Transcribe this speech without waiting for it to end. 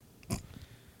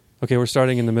Okay, we're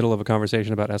starting in the middle of a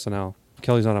conversation about SNL.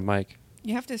 Kelly's on a mic.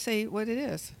 You have to say what it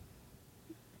is.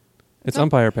 It's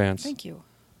Umpire Pants. Thank you.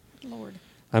 Lord.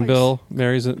 I'm Christ.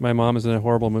 Bill. My mom is in a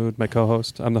horrible mood. My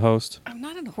co-host. I'm the host. I'm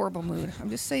not in a horrible mood. I'm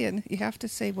just saying you have to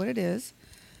say what it is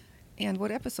and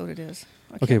what episode it is.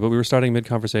 Okay, but we were starting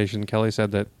mid-conversation. Kelly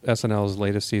said that SNL's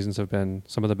latest seasons have been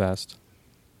some of the best.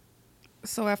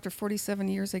 So after 47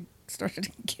 years, they started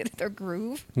to get in their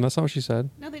groove? And that's not what she said.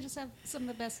 No, they just have some of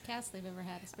the best casts they've ever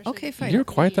had. Especially Okay, the fine. You know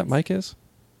how quiet that leads. mic is?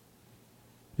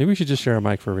 Maybe we should just share a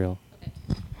mic for real. Okay.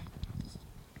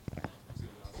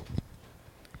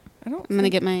 I don't I'm going to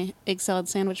get my egg salad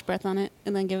sandwich breath on it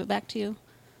and then give it back to you.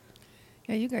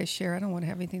 Yeah, you guys share. I don't want to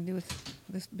have anything to do with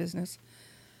this business.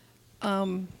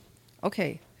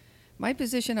 Okay. My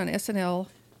position on SNL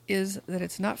is that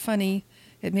it's not funny.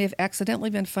 It may have accidentally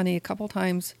been funny a couple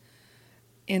times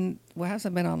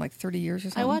hasn't been on like 30 years or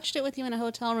something. I watched it with you in a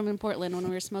hotel room in Portland when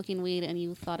we were smoking weed and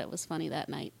you thought it was funny that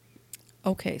night.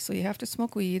 Okay, so you have to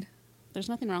smoke weed. There's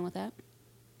nothing wrong with that.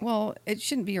 Well, it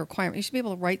shouldn't be a requirement. You should be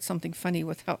able to write something funny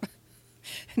without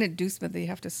an inducement that you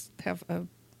have to have a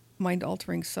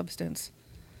mind-altering substance.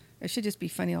 It should just be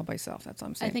funny all by itself. That's what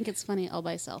I'm saying. I think it's funny all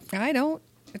by itself. I don't.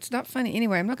 It's not funny.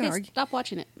 Anyway, I'm not going to argue. Stop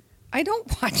watching it. I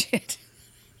don't watch it.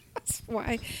 That's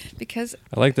why. Because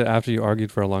I like that after you argued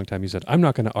for a long time, you said, I'm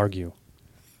not going to argue.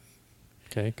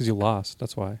 Okay? Because you lost.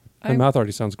 That's why. My mouth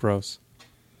already sounds gross.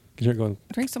 Because you're going,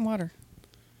 drink some water.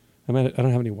 I don't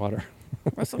have any water.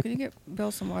 Russell, can you get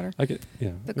Bill some water? Yeah.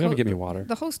 You gotta get me water.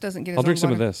 The host doesn't get his I'll drink own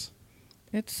some of water. this.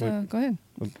 It's, Wait. go ahead.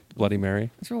 Bloody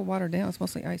Mary. It's real watered down. It's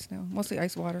mostly ice now. Mostly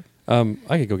ice water. I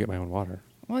could go get my own water.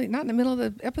 Well, not in the middle of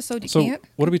the episode. You So can't.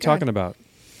 what are we Good God. talking about?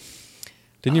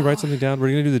 Didn't you write something down? We're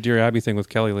going to do the Dear Abby thing with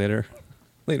Kelly later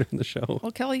in the show.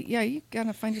 Well, Kelly, yeah, you got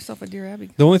to find yourself a Dear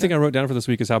Abby. The only thing I wrote down for this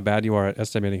week is how bad you are at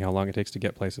estimating how long it takes to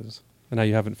get places. And how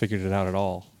you haven't figured it out at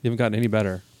all. You haven't gotten any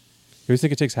better. You always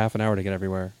think it takes half an hour to get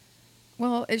everywhere.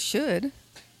 Well, it should.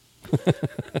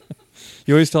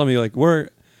 You always tell me, like, we're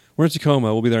in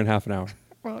Tacoma. We'll be there in half an hour.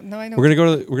 Well, no, I know. We're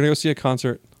gonna go see a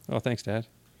concert. Oh, thanks, Dad.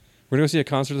 We're gonna go see a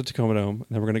concert at the Tacoma Dome, and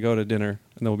then we're gonna go to dinner, and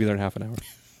then we'll be there in half an hour.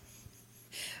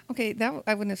 Okay, that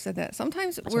I wouldn't have said that.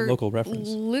 Sometimes That's a we're local reference.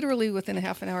 literally within a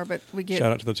half an hour, but we get.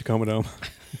 Shout out to the Tacoma Dome.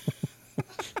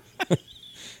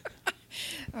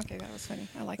 Okay, that was funny.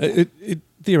 I like that. It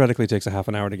theoretically takes a half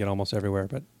an hour to get almost everywhere,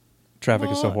 but traffic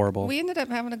is so Well, horrible. We ended up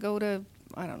having to go to,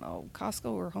 I don't know,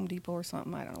 Costco or Home Depot or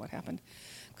something. I don't know what happened.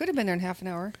 Could have been there in half an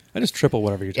hour. I just triple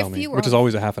whatever you tell If me, you were which is on-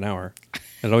 always a half an hour.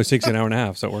 And it always takes an hour and a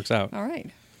half, so it works out. All right,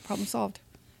 problem solved.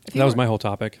 If That you was were- my whole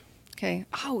topic. Okay.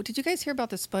 Oh, did you guys hear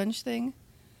about the sponge thing?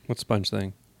 What sponge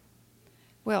thing?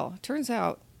 Well, turns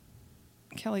out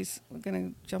Kelly's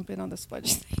going to jump in on the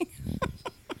sponge thing.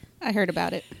 I heard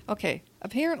about it. Okay.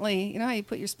 Apparently, you know how you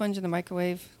put your sponge in the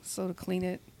microwave so to clean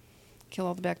it, kill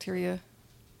all the bacteria?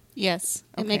 Yes,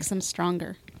 it Okay. makes them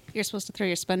stronger. You're supposed to throw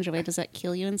your sponge away. Does that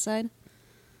kill you inside?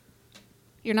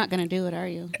 You're not going to do it, are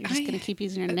you? You're just going to keep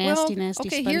using your nasty, nasty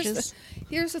okay, sponges.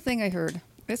 Here's the thing I heard.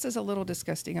 This is a little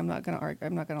disgusting. I'm not going to argue.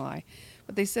 I'm not going to lie.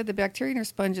 But they said the bacteria in your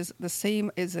sponge is the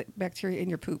same as the bacteria in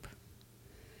your poop.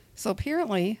 So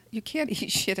apparently, you can't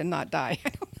eat shit and not die.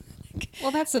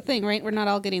 Well, that's the thing, right? We're not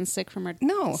all getting sick from our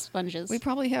No. sponges. We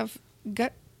probably have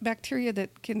gut bacteria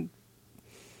that can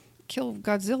kill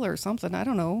Godzilla or something. I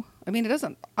don't know. I mean, it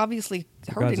doesn't obviously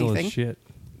hurt Godzilla's anything. shit.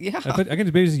 Yeah, I can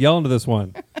maybe just yell into this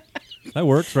one. That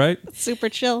works, right? Super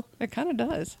chill. it kind of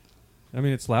does. I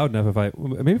mean, it's loud enough.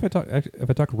 If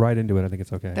I talk right into it, I think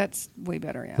it's okay. That's way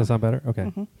better. Yeah. Does that sound better? Okay.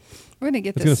 Mhm. We're gonna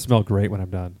get It's gonna this. smell great when I'm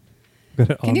done. Got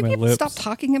it Can on you my people lips. stop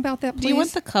talking about that, please? Do you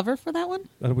want the cover for that one?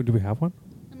 Do we have one?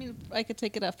 I mean, I could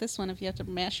take it off this one if you have to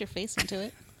mash your face into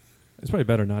it. It's probably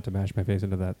better not to mash my face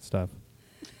into that stuff.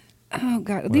 Oh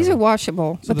God, these are Whatever.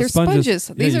 washable, So but the they're sponges.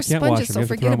 yeah, These you are can't wash sponges, them. so You have to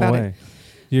forget throw them about away. it.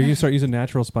 You're gonna start using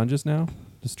natural sponges now?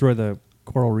 Destroy the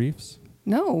coral reefs?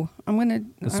 No, I'm gonna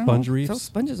The sponge reefs? Throw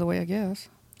sponges away, I guess.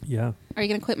 Yeah. Are you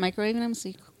going to quit microwaving them so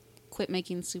you quit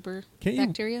making super Can't you-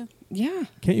 bacteria? Yeah.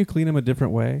 Can't you clean them a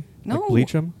different way? No. Like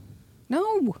bleach them?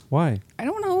 No, Why? I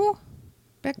don't know. What do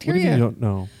you Bacteria. mean you don't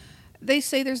know? They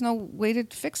say there's no way to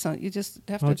fix them. You just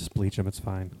have Oh, to. just bleach them. It's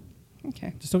fine.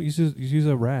 Okay. Just don't use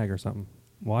a rag or something.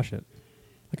 Wash it.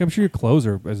 Like I'm sure your clothes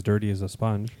are as dirty as a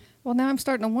sponge. Well, now I'm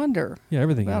starting to wonder. Yeah,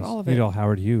 everything About is. all of You need it. all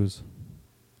Howard Hughes.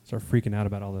 Start freaking out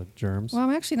about all the germs. Well, I'm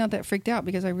actually not that freaked out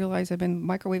because I realize I've been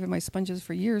microwaving my sponges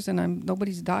for years and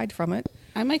nobody's died from it.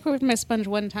 I microwaved my sponge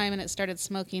one time and it started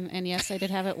smoking. And yes, I did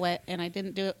have it wet, and I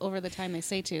didn't do it over the time they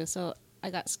say to. So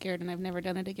I got scared, and I've never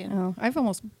done it again. Oh, I've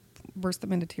almost burst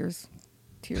them into tears.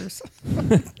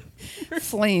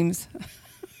 Flames.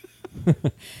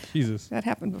 Jesus. That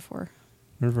happened before.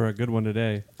 We're for a good one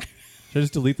today. Should I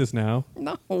just delete this now?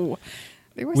 No.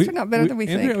 They always turn out better than we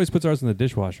Andrea think. always puts ours in the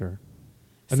dishwasher.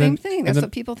 Same thing. That's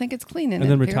what people think it's clean. And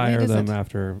then apparently retire it them isn't.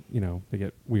 after, they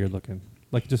get weird looking.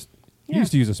 Like just, you Yeah.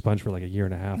 used to use a sponge for like a year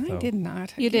and a half, though. I did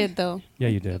not. You did though. Yeah,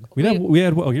 you did. We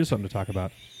had. Oh, here's something to talk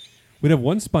about. We'd have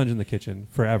one sponge in the kitchen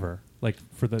forever, like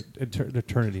for the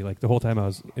eternity. Like the whole time I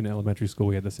was in elementary school,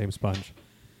 we had the same sponge.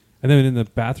 And then in the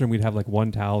bathroom, we'd have like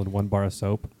one towel and one bar of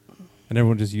soap, and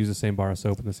everyone just used the same bar of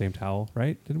soap and the same towel,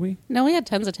 right? Didn't we? No, we had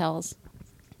tons of towels.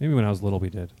 Maybe when I was little, we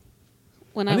did.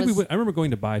 When I I think was, I remember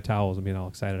going to buy towels and being all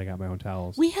excited. I got my own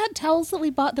towels. we had towels that we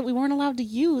bought that we weren't allowed to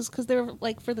use because they were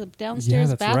like for the yeah, downstairs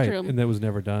that's bathroom. right. And that was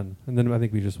never done. And then I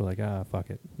think we just were like, fuck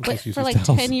it. Let's But just use for these like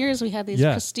towels. 10 years, we had these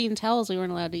Yeah. pristine towels we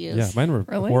weren't allowed to use. Yeah, mine were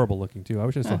Really? horrible looking too. I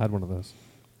wish I still Huh. had one of those.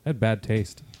 I had bad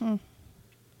taste.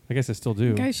 I guess I still do.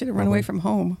 You guys should have run probably. away from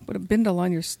home. Put a bindle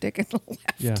on your stick and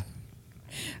left. Yeah.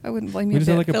 I wouldn't blame We you. just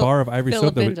had a like bit. a Fill- bar of Ivory fill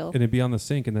soap a that bindle. and it'd be on the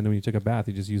sink, and then when you took a bath,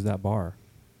 you just use that bar.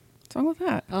 What's wrong with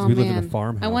that? Oh we lived in a man,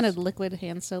 farmhouse. I wanted liquid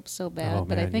hand soap so bad, Oh,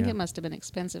 but I man, think yeah. it must have been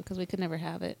expensive because we could never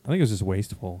have it. I think it was just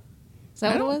wasteful. Is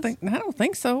that I what it was? I don't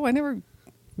think so. I never.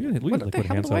 We had What the liquid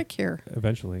hell hand do I soap care?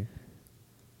 eventually.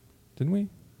 Didn't we?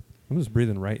 I'm just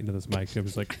breathing right into this mic. It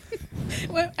was like,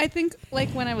 Well, I think like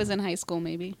when I was in high school,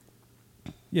 maybe.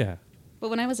 yeah, But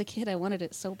when I was a kid, I wanted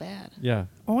it so bad. yeah.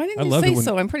 Oh, why I didn't you loved say it when-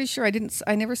 so? I'm pretty sure I didn't.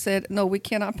 I never said no. We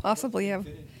cannot possibly have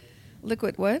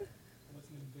liquid. What?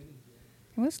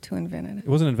 It was too invented. It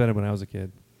wasn't invented when I was a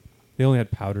kid. They only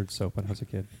had powdered soap when I was a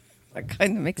kid. That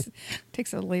kind of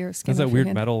takes a layer of skin. That's that off your weird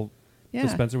hand. metal Yeah.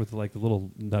 dispenser with like the little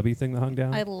nubby thing that hung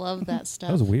down. I love that stuff.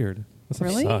 That was weird. That stuff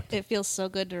Really? sucked. It feels so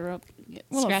good to rub,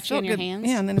 Well, it scratch you felt in your good. hands.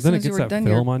 Yeah, and then But as then soon it as you gets were that done,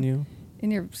 film on you.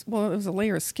 in your well, it was a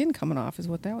layer of skin coming off, is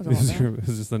what that was all This is about. true. This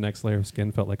is just the next layer of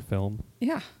skin felt like film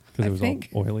Yeah, because I it was think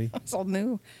all oily. it's all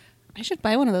new. I should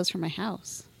buy one of those for my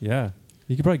house. Yeah,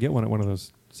 you could probably get one at one of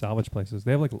those salvage places.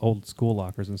 They have like old school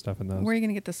lockers and stuff in those. Where are you going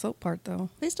to get the soap part though?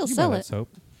 They still You can buy sell that it. soap.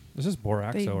 This is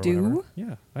Boraxo They or do? whatever.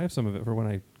 Yeah, I have some of it for when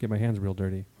I get my hands real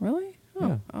dirty. Really? Oh,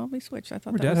 Yeah. I'll be switched. I thought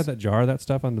Remember that Dad was, had that jar of that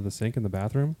stuff under the sink in the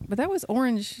bathroom? but that was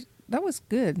orange. That was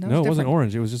good. That No, was it wasn't different.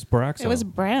 orange. It was just Boraxo. It was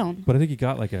brown. But I think he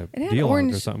got like a It had deal on it or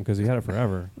orange- something because he had it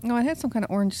forever. No, it had some kind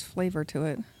of orange flavor to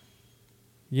it.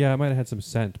 Yeah, it might have had some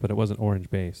scent, but it wasn't orange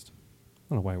based.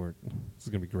 I don't know why we're. This is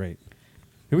gonna be great.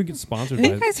 Maybe we get sponsored by.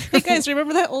 You guys, Hey guys,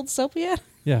 remember that old soap we had?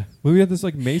 Yeah, well, we had this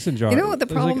like mason jar. You know what the It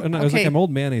was like- problem- no, it was like okay. an old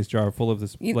mayonnaise jar full of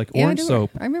this You- like yeah, I orange do-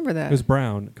 soap. I remember that. It was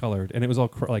brown colored, and it was all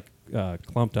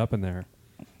clumped up in there.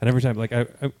 And every time, like I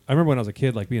remember when I was a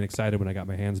kid, like being excited when I got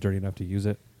my hands dirty enough to use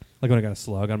it. Like when I got a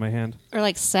slug on my hand. Or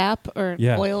like sap or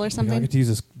Yeah, oil or I something? get to use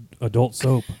this adult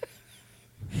soap.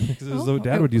 Because it was what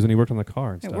Dad would use when he worked on the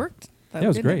car and It stuff. worked. Yeah, it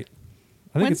was didn't great.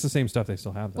 I think When's- it's the same stuff they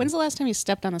still have. Though. When's the last time you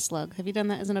stepped on a slug? Have you done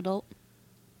that as an adult?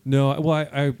 No, well,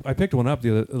 I picked one up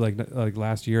the other, like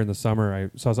last year in the summer. I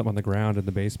saw something on the ground in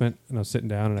the basement, and I was sitting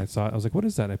down, and I saw it. I was like, "What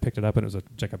is that?" And I picked it up, and it was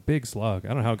like a big slug. I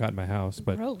don't know how it got in my house,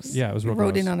 but Gross. yeah, it was You real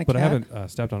rode gross. in on a but I cat? haven't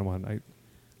stepped on one. I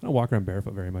don't walk around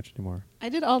barefoot very much anymore. I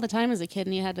did all the time as a kid,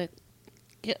 and you had to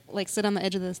sit on the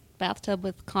edge of the bathtub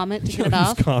with Comet to get it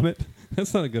off. Comet.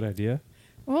 That's not a good idea.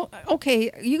 Well,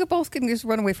 okay, you both can just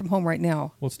run away from home right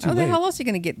now. Well, it's too How the late. hell else are you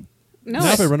going to get? No, Now if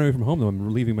I it's- run away from home, though,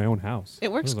 I'm leaving my own house.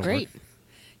 it works That doesn't great. work.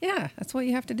 Yeah, that's what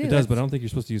you have to do. It does, but I That's- don't think you're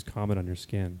supposed to use Comet on your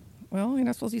skin. Well, you're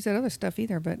not supposed to use that other stuff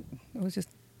either, but it was just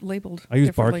labeled. I use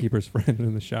differently. Barkeeper's Friend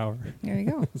in the shower. There you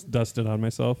go. Just dust it on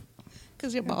myself.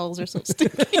 Because your balls are so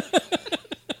sticky.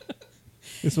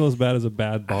 It smells bad as a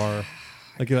bad bar.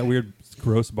 Like that weird,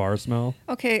 gross bar smell.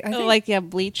 Okay, I think Like, yeah,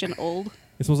 bleach and old.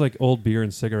 It smells like old beer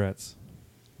and cigarettes.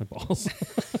 My balls.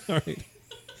 All right.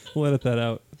 We'll edit that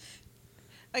out.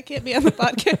 I can't be on the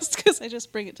podcast because I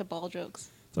just bring it to ball jokes.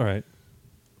 It's all right.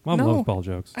 Mom No. loves ball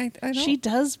jokes. I don't. She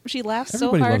does. She laughs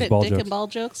Everybody so hard loves at ball dick jokes. and ball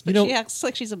jokes, but You know- she acts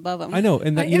like she's above them. I know,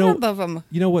 and I that you am know, above them.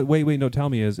 you know what? Wait, no. Tell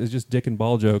me is just dick and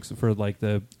ball jokes for like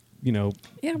the Yeah,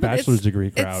 but bachelor's it's- degree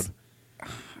it's crowd.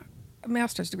 A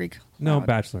master's degree. No, crowd.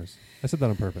 bachelor's. I said that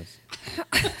on purpose.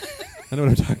 I know what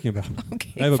I'm talking about.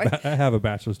 Okay, I have fine. I have a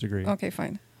bachelor's degree. Okay,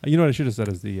 fine. You know what I should have said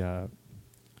is the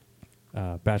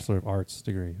Bachelor of Arts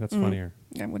degree. That's Mm. funnier.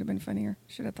 That would have been funnier.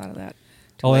 Should have thought of that.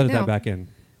 Too I'll late edit now. that back in.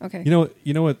 Okay.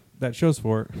 You know what that show's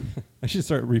for? I should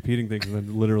start repeating things and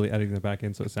then literally editing them back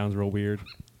in so it sounds real weird.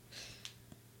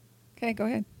 Okay, go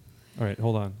ahead. All right,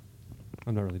 hold on.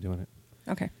 I'm not really doing it.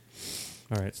 Okay.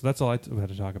 All right, so that's all I had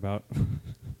to talk about.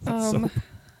 So-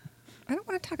 I don't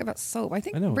want to talk about soap. I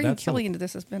think I know, bringing that's Kelly soap. into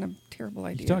this has been a terrible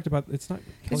idea. You talked about it's not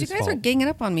because you Kelly's guys are fault. ganging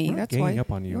up on me. We're not That's ganging why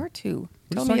up on you. are too. We're Telling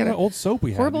just me talking you had about old soap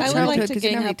we had. horrible I would childhood like to because you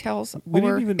didn't have gang any up. towels We or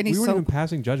didn't even. any We weren't even soap.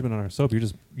 passing judgment on our soap.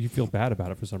 You feel bad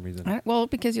about it for some reason. Well,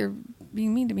 because you're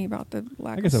being mean to me about the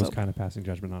lack I guess I of was soap. kind of passing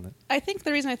judgment on it. I think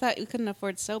the reason I thought we couldn't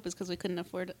afford soap is because we couldn't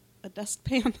afford a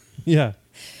dustpan. Yeah.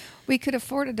 We could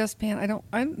afford a dustpan.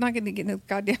 I'm not going to get in a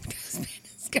goddamn dustpan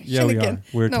discussion Yeah, we again. are.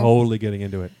 We're No. totally getting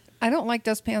into it. I don't like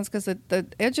dustpans because the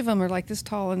edge of them are like this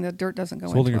tall and the dirt doesn't go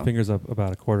It's into holding your them. fingers up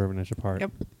about a quarter of an inch apart.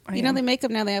 Yep. I You know am. they make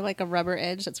them now. They have like a rubber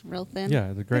edge that's real thin.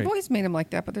 Yeah, they're great. They've always made them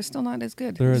like that, but they're still not as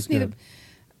good. They're You as just need good.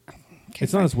 Okay,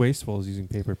 It's not fine. as wasteful as using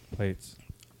paper plates.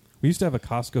 We used to have a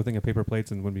Costco thing of paper plates,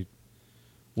 and when we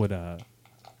would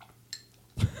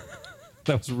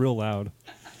that was real loud.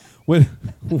 When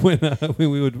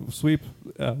we would sweep,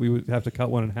 we would have to cut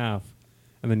one in half,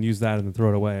 and then use that and then throw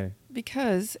it away.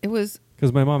 Because it was.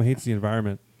 Because my mom hates the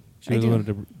environment. She I doesn't do. want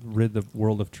to rid the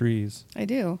world of trees. I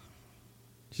do.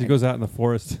 She goes out in the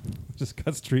forest, just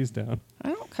cuts trees down. I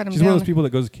don't cut them She's down. one of those people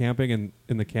that goes camping and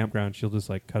in the campground she'll just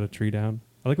like cut a tree down.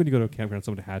 I like when you go to a campground,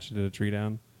 someone hatcheted a tree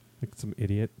down, like some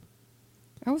idiot.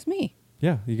 That was me.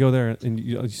 Yeah, you go there and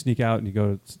you sneak out and you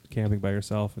go camping by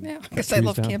yourself. And Yeah, cut because I trees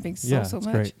love down. camping so Yeah, so it's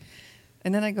much. Great.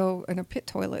 And then I go in a pit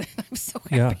toilet. I'm so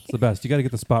happy. Yeah, it's the best. You got to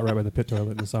get the spot right by the pit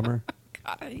toilet in the summer.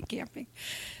 God, I hate camping.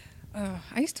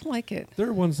 I used to like it. There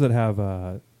are ones that have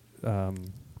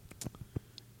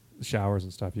showers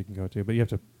and stuff you can go to, but you have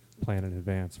to plan in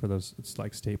advance for those. It's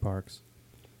like state parks.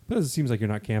 But it seems like you're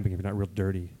not camping if you're not real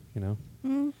dirty, you know?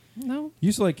 No.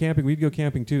 Used to like camping. We'd go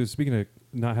camping too. Speaking of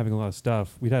not having a lot of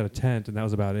stuff, we'd had a tent and that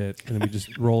was about it. And then we'd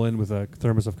just roll in with a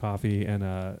thermos of coffee and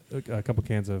a couple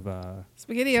cans of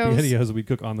SpaghettiOs. SpaghettiOs that we'd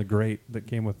cook on the grate that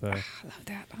came with I love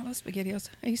that. I love SpaghettiOs.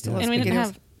 I used to Yeah. love And we didn't SpaghettiOs.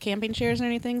 have camping chairs or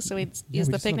anything, so we'd Yeah, use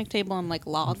we the just had picnic table on like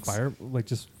logs. fire, like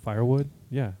just firewood.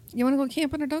 Yeah. You want to go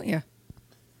camping or don't you?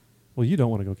 Well, you don't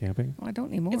want to go camping. Well, I don't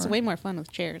anymore. It's way more fun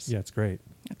with chairs. Yeah, it's great.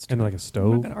 That's And true. like a I'm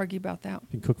stove. not going to argue about that. You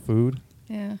can cook food.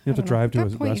 Yeah. You have to drive to a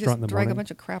restaurant in the you just drag morning. a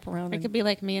bunch of crap around. Or it And could be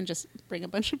like me and just bring a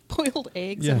bunch of boiled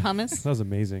eggs Yeah, and hummus. that was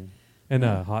amazing. And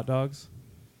Yeah. hot dogs.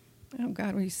 oh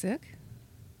God, were you sick?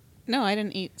 No, I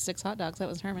didn't eat 6 hot dogs. That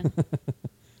was Herman. At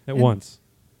And- once.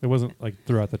 It wasn't like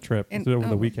throughout the trip. And- It was over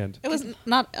the oh. weekend. It was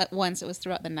not at once. It was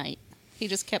throughout the night. He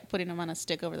just kept putting them on a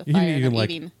stick over the He fire didn't and even then like.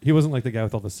 eating. He wasn't like the guy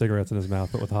with all the cigarettes in his mouth,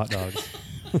 but with hot dogs.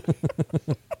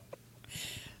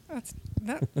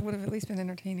 That would have at least been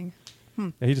entertaining. Yeah,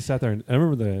 he just sat there, and I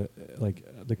remember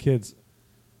the kids.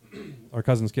 Our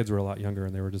cousins' kids were a lot younger,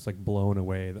 and they were just like blown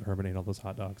away that Herman ate all those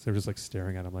hot dogs. They were just like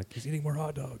staring at him, like he's eating more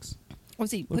hot dogs. Was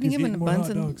he Look, putting he's him in eating the more buns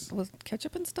hot and dogs. with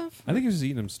ketchup and stuff? I think he was just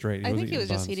eating them straight. I wasn't think he was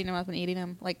just buns. heating them up and eating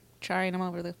them, like charring them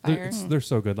over the They're, fire. they're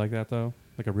so good like that, though.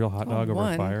 Like a real hot Well, dog over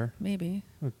one, a fire. maybe.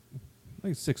 I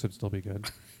think 6 would still be good.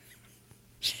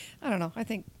 I don't know. I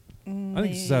think. I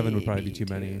think 7 would probably be too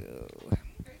many. 2.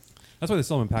 That's why they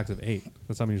sell them in packs of 8.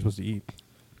 That's how many you're supposed to eat.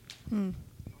 Hmm.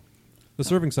 The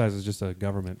serving size is just a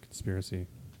government conspiracy.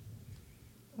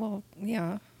 Well,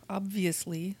 yeah,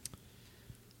 obviously.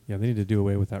 Yeah, they need to do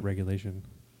away with that regulation.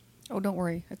 Oh, don't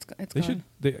worry. It's They gone.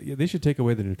 should. They should take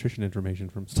away the nutrition information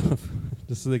from stuff,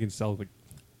 just so they can sell like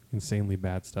insanely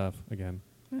bad stuff again.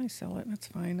 I sell it. That's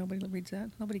fine. Nobody reads that.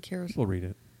 Nobody cares. People read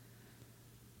it.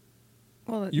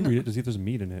 Well, You no- read it to see if there's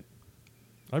meat in it.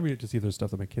 I read it to see if there's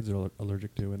stuff that my kids are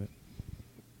allergic to in it.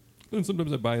 And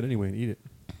sometimes I buy it anyway and eat it,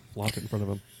 flaunt it in front of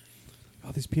them.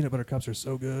 Oh, these peanut butter cups are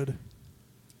so good.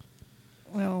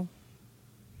 Well,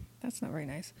 that's not very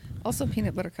nice. Also,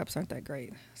 peanut butter cups aren't that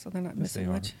great, so they're not Yes, missing they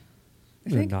are. much.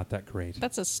 You They're think? not that great.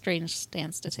 That's a strange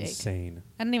stance to It's take. insane.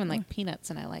 I don't even like peanuts,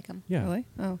 and I like them. Yeah. Really?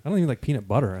 Oh. I don't even like peanut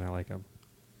butter, and I like them.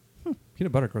 Hmm.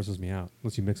 Peanut butter grosses me out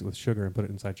unless you mix it with sugar and put it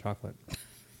inside chocolate.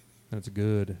 And it's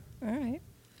good. All right.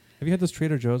 Have you had those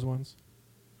Trader Joe's ones?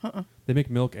 Uh-uh. They make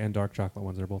milk and dark chocolate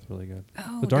ones. They're both really good.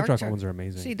 Oh, the dark chocolate choc- ones are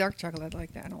amazing. See, dark chocolate, I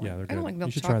like that. I don't Yeah, like, they're I don't good. like You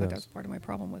milk should try chocolate. those. That's part of my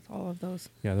problem with all of those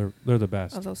Yeah, they're the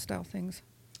best. of those style things.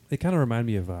 They kind of remind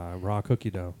me of raw cookie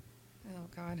dough. Oh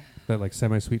God, That like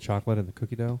semi-sweet chocolate in the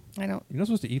cookie dough. I don't. You're not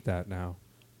supposed to eat that now.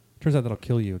 Turns out that'll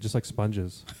kill you, just like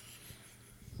sponges.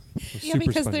 They're Yeah, super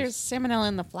because sponges. there's salmonella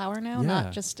in the flour now, Yeah.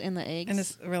 not just in the eggs. And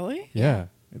it's really, Yeah,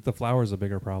 the flour is a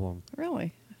bigger problem.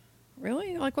 really.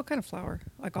 Like what kind of flour?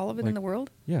 Like all of it in Like- the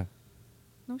world? Yeah,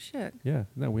 No shit. yeah.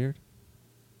 Isn't that weird?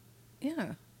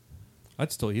 Yeah.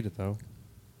 I'd still eat it though.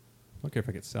 I don't care if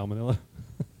I get salmonella.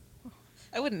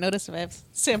 I wouldn't notice if I have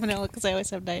salmonella because I always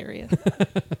have diarrhea.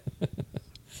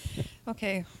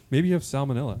 Okay. Maybe you have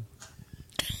salmonella.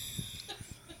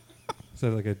 Is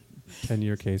that like a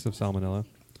 10-year case of salmonella?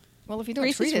 Well, if you don't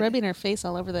Grace treat is it, rubbing her face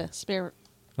all over the spare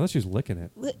Unless she's licking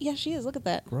it. Yeah, she is. Look at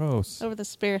that. Gross. Over the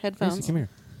spare headphones. Gracie, come here.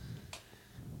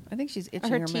 I think she's itching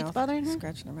her her teeth mouth, bothering her?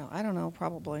 scratching her mouth. I don't know,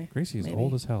 probably. Gracie's Maybe.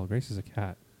 old as hell. Gracie's a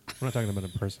cat. We're not talking about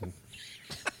a person.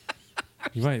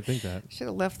 You might think that. Should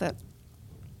have left that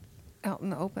out in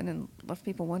the open and left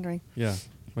people wondering. Yeah.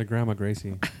 My grandma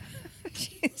Gracie.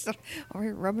 She's over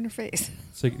here rubbing her face.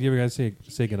 So, do you ever guys say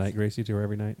goodnight, Gracie, to her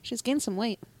every night? She's gained some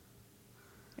weight.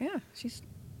 Yeah, she's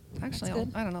actually. That's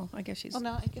good. I don't know. I guess she's. Well,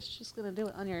 no, I guess she's gonna do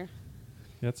it on your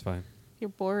That's fine.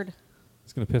 board.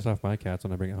 It's going to piss off my cats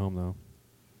when I bring it home, though.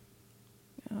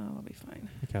 Oh, I'll be fine.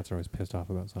 My cats are always pissed off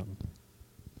about something.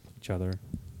 Each other.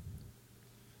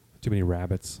 Too many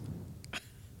rabbits.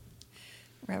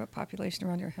 Rabbit population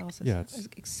around your house is, Yeah, it's is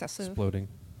excessive. Exploding.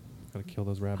 Got to kill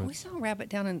those Oh, we rabbits. saw a rabbit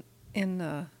down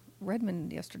in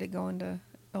Redmond yesterday going to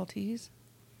LT's.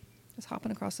 Just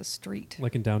hopping across the street.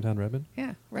 Like in downtown Redmond?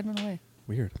 Yeah, Redmond Way.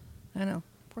 Weird. I know.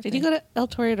 Poor Did thing. you go to El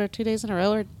Torito 2 days in a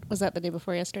row, or was that the day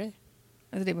before yesterday?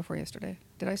 The day before yesterday.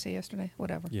 Did I say yesterday?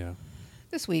 Whatever. Yeah.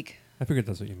 This week, I figured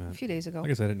that's what you a meant. few days ago. I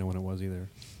guess I didn't know when it was either.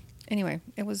 Anyway,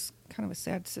 it was kind of a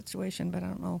sad situation, but I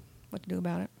don't know what to do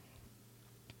about it.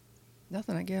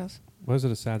 Nothing, I guess. Why is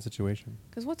it a sad situation?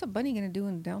 Because what's a bunny going to do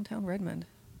in downtown Redmond?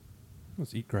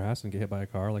 Let's eat grass and get hit by a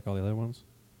car like all the other ones.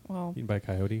 Well, Eaten by a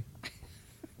coyote.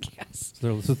 yes.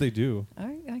 So that's what they do.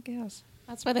 I guess.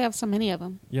 That's why they have so many of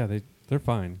them. Yeah, they're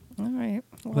fine. All right.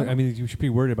 Well, Look, I mean, you should be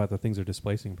worried about the things they're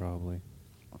displacing, probably.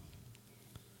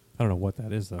 I don't know what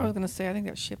that is, though. I was going to say, I think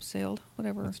that ship sailed,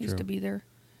 whatever That's used true. to be there.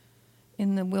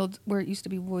 In the woods, where it used to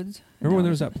be woods. Remember when Now there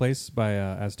was it's- that place by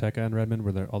Azteca in Redmond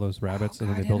where there all those rabbits, and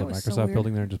then God, they yeah, built a that was so Microsoft weird.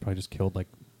 building there and probably just killed like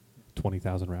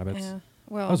 20,000 rabbits? Yeah.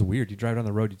 Well, That was weird. You drive down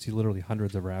the road, you'd see literally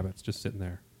hundreds of rabbits just sitting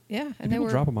there. yeah. Did And they people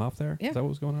were. drop them off there? Yeah. Is that what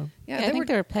was going on? Yeah, I they think were.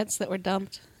 there were pets that were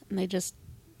dumped, and they just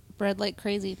bred like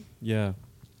crazy. Yeah.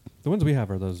 The ones we have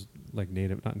are those like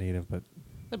native, not native, but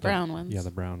The brown ones. Yeah,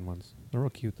 the brown ones. They're real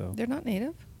cute though. They're not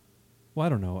native. Well, I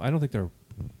don't know. I don't think they're.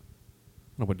 I don't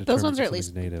know what Those determines ones are if at least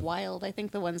something's native. wild. I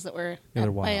think the ones that were Yeah,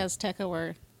 they're by wild. Azteca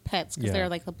were pets because Yeah. they're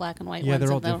like the black and white Yeah, ones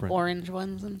they're all and the different. orange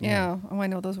ones. And Yeah. Oh, I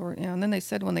know those were. Yeah. And then they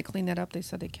said when they cleaned that up, they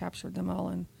said they captured them all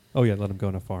and Oh yeah, let them go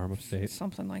on a farm upstate.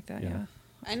 something like that. Yeah. Yeah.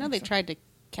 I know they tried to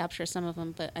capture some of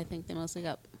them, but I think they mostly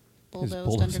got Just bulldozed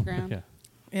bulldoze them. underground. Yeah,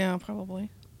 Yeah,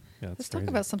 probably. yeah. It's Let's talk crazy.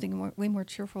 about something way more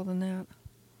cheerful than that.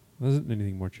 There isn't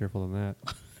anything more cheerful than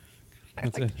that.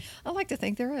 That's it. I like to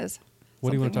think there is. What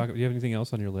do you want to Something- talk about? Do you have anything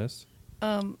else on your list?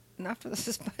 Not for the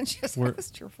sponges. We're- That was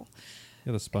cheerful.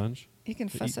 Yeah, the sponge. You can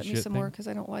The fuss eat at me shit some more thing? because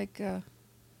I don't like.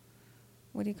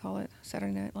 What do you call it?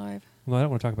 Saturday Night Live. Well, I don't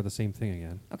want to talk about the same thing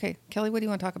again Okay, Kelly, what do you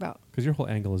want to talk about? because your whole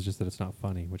angle is just that it's not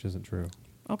funny, which isn't true.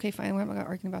 Okay, fine. We're not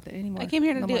arguing about that anymore. I came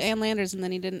here to No do more- Ann Landers, and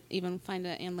then he didn't even find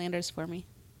an Ann Landers for me.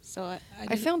 So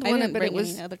I found I one, didn't but bring it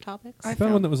was- any other topics. I I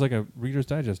found one found- that was like a Reader's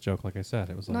Digest joke. Like I said,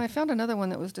 it was like No, I found another one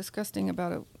that was disgusting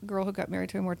about a girl who got married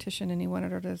to a mortician and he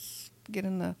wanted her to get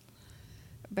in the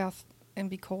bath and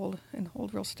be cold and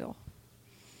hold real still.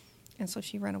 And so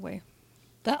she ran away.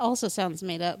 That also sounds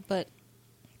made up, but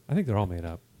I think they're all made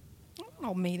up.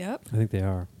 All made up. I think they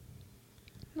are.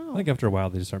 No, I think after a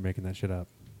while they just start making that shit up.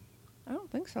 I don't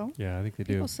think so. Yeah, I think they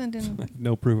People do. send in.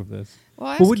 No proof of this. Well,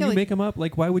 I But asked wouldn't you Kelly make them up?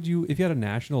 Like, why would you? If you had a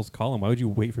Nationals column, why would you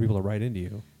wait for people to write into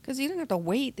you? because you didn't have to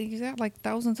wait. You got like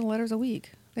thousands of letters a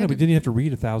week. They No, had but to- didn't you have to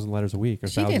read 1,000 letters a week or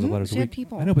She thousands didn't. of letters She a had week?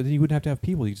 people. I know, but then you wouldn't have to have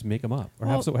people. You just make them up, or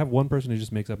Well- have one person who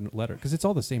just makes up a letter because it's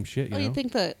all the same shit. You oh, know? you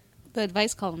think the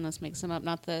advice columnist makes them up,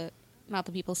 not the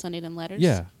people sending in letters?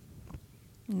 Yeah,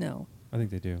 No. I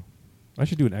think they do. I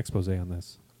should do an expose on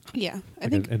this. Yeah. I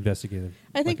Like think an investigative,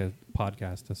 I think- like a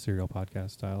podcast, a serial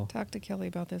podcast style. Talk to Kelly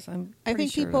about this. I'm I pretty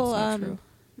think sure people that's not true.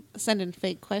 send in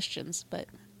fake questions, but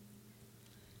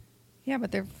Yeah,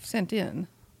 but they're sent in.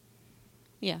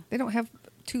 yeah. They don't have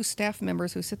two staff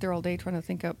members who sit there all day trying to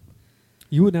think up.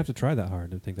 You wouldn't have to try that hard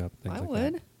to think up things I like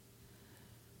would.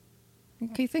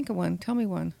 Okay, think of one. Tell me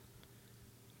one.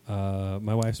 that.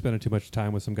 My wife spent too much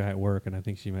time with some guy at work, and I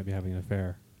think she might be having an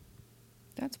affair.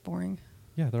 That's boring.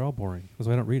 Yeah, they're all boring. That's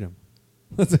why I don't read them.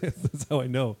 That's how I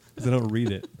know, because I don't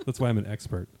read it. That's why I'm an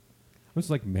expert. I'm just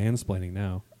like mansplaining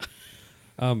now.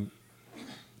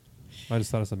 I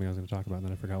just thought of something I was going to talk about, and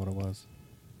then I forgot what it was.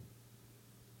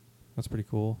 That's pretty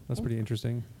cool. That's pretty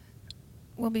interesting.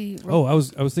 We'll be. Oh, I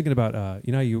was thinking about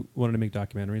you know how you wanted to make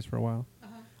documentaries for a while.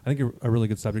 I think a really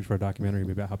good subject for a documentary would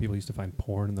be about how people used to find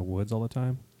porn in the woods all the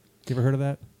time. You ever heard of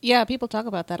that? Yeah, people talk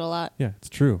about that a lot. Yeah, it's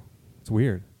true. It's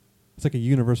weird. It's like a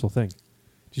universal thing.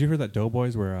 Did you hear that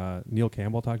Doughboys where Neil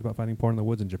Campbell talked about finding porn in the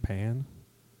woods in Japan?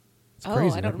 It's Oh,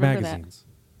 crazy. I don't like remember that. magazines.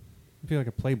 You feel like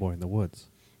a playboy in the woods.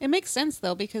 It makes sense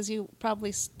though because you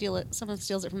probably steal it. Someone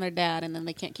steals it from their dad, and then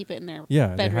they can't keep it in their Yeah,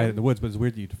 they bedroom. hide it in the woods, but it's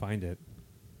weird that you'd find it.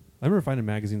 I remember finding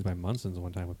magazines by Munson's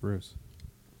one time with Bruce.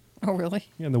 Oh, really?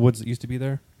 Yeah, in the woods that used to be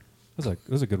there. That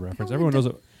was a good reference. don't Everyone like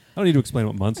knows it. I don't need to explain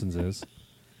what Munson's is.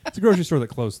 It's a grocery store that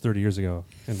closed 30 years ago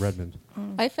in Redmond.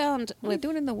 I found What are you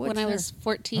doing in the woods when I there? was I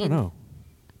 14. don't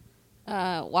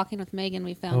know. Walking with Megan,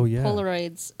 we found Oh, yeah.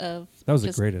 Polaroids of That was the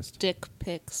just greatest. dick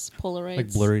pics, Polaroids.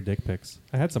 Like blurry dick pics.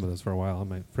 I had some of those for a while on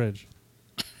my fridge.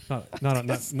 Not on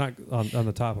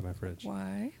the top of my fridge.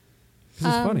 Why? 'Cause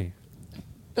it's funny.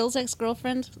 Bill's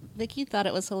ex-girlfriend, Vicky, thought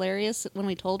it was hilarious when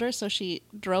we told her, so she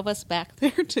drove us back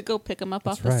there to go pick him up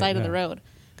That's off the right, side of the yeah. road.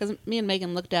 Because me and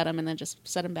Megan looked at him and then just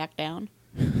set him back down.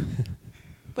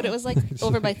 But it was like Just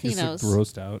over by just, like, Thino's,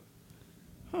 grossed out.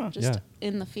 just Yeah.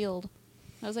 in the field.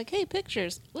 I was like, hey,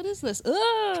 pictures. What is this? Ugh!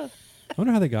 I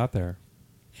wonder how they got there.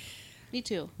 Me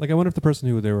too. Like, I wonder if the person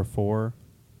who they were for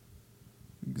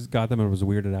got them and was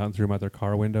weirded out and threw them out their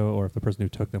car window, or if the person who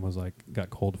took them was like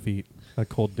got cold feet, a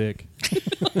cold dick,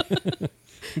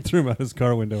 threw him out his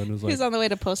car window and was He like, was on the way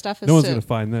to post office "No one's to, gonna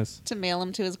find this." to mail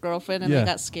them to his girlfriend, and Yeah. they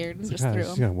got scared and It's just like, threw "Ah,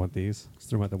 she's them. gonna want these. Just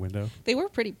threw them out the window. They were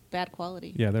pretty bad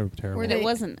quality. Yeah, they were terrible. Were But they- it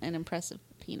wasn't an impressive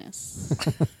penis.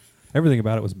 Everything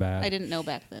about it was bad. I didn't know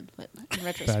back then, but in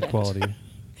retrospect. Bad quality.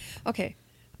 Okay.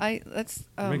 Let's.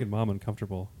 You're making mom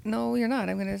uncomfortable. No, you're not.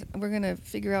 We're gonna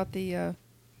figure out the.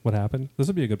 What happened? This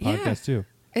would be a good Yeah. podcast too.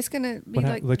 It's gonna be What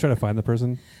like they try to find the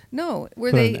person. no.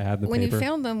 Were put they an ad in the when paper. you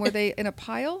found them? Were they in a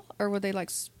pile or were they like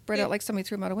spread out like somebody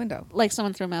threw them out a window? Like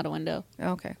someone threw him out a window.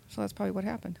 Okay, so that's probably what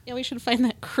happened. Yeah, we should find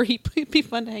that creep. It'd be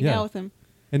fun to hang Yeah. out with him.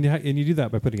 And you do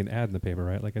that by putting an ad in the paper,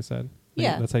 right? Like I said. Like,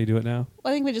 Yeah. That's how you do it now.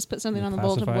 Well, I think we just put something The on the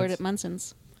bulletin board classifieds? at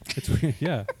Munson's. It's weird.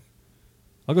 Yeah.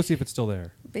 I'll go see if it's still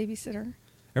there. Babysitter.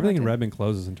 Everything in Okay. Redmond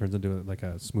closes and turns into like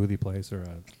a smoothie place or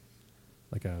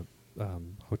a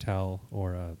hotel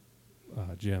or a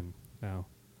gym now.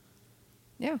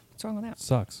 Yeah, what's wrong with that?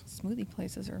 Sucks. Smoothie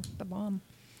places are the bomb.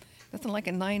 Nothing like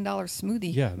a $9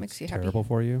 smoothie. Yeah, makes it's you terrible happy.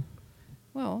 for you.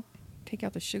 Well, take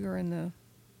out the sugar and the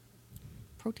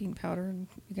protein powder, and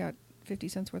you got 50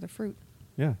 cents worth of fruit.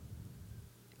 Yeah.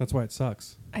 That's why it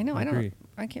sucks. I know. I agree. don't.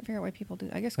 I can't figure out why people do.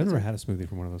 I guess. I've 'cause never they're- had a smoothie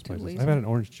from one of those too places. lazy. I've had an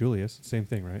Orange Julius. Same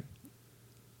thing, right?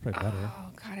 Probably better. Oh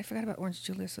God, I forgot about Orange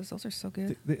Julius's. Those are so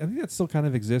good. I think that still kind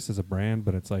of exists as a brand,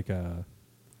 but it's like they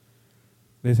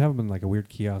just have them in like a weird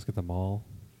kiosk at the mall.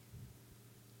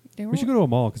 They We should were- go to a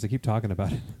mall because they keep talking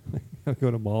about it. I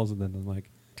go to malls and then I'm like,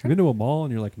 "Have you been to a mall?"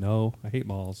 And you're like, "No, I hate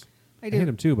malls. I I do. hate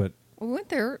them too." But We went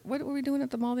there. What were we doing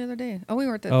at the mall the other day? Oh, we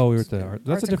were at the. we were at the Arts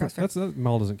that's a and different. Crafts Fair. That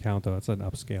mall doesn't count though. It's an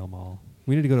upscale mall.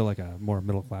 We need to go to like a more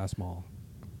middle class mall,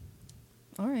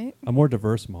 All right. a more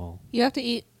diverse mall. You have to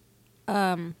eat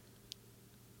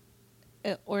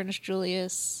Orange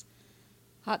Julius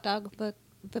hot dog,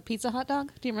 the pizza hot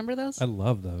dog. Do you remember those? I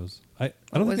love those. I don't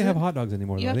think was they have it? hot dogs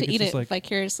anymore. You though. I have to think eat it's it just like,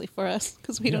 vicariously for us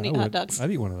because we yeah, don't I eat hot would. dogs. I'd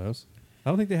eat one of those. I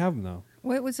don't think they have them though.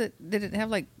 What was it? Did it have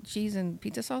like cheese and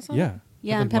pizza sauce on Yeah. it?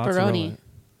 Yeah, With and the mozzarella pepperoni. in it.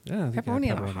 Yeah, I think they had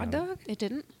Pepperoni on a pepperoni hot on it. dog? It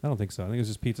didn't. I don't think so. I think it was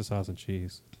just pizza sauce and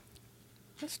cheese.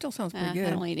 That still sounds pretty I good.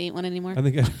 don't want to eat one anymore. I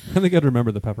think I'd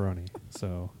remember the pepperoni.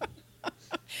 So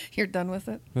You're done with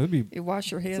it. that'd be. You wash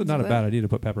your hands. It's not a with bad it. idea to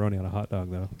put pepperoni on a hot dog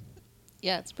though.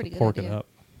 Yeah, it's a pretty good. Pork idea. it up.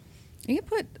 You can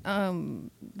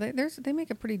put they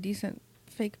make a pretty decent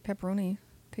fake pepperoni.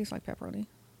 Tastes like pepperoni.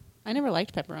 I never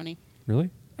liked pepperoni. Really?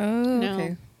 Oh, No.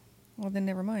 okay. Well, then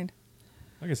never mind.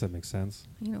 I guess that makes sense.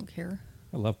 You don't care.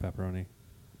 I love pepperoni.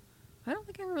 I don't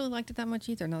think I really liked it that much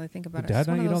either. Now that I think about Did it, It's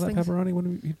Dad not one eat of all those that things- pepperoni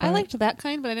when we? I liked that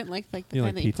kind, but I didn't like the You kind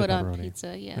like that you pizza put on pepperoni.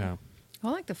 pizza. Yeah. Yeah. I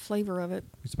like the flavor of it.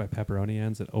 We used to buy pepperoni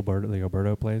ends at the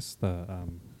Oberto place, the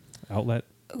outlet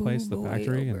place, the boy,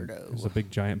 factory, and Oberto. there's a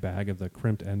big giant bag of the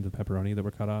crimped end of pepperoni that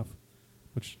were cut off,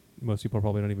 which most people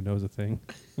probably don't even know is a thing.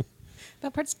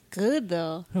 That part's good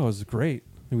though. Oh, it was great.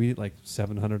 We eat like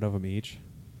 700 of them each.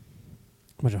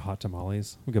 A bunch of hot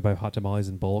tamales. We could buy hot tamales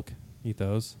in bulk, eat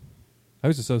those. I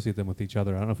always associate them with each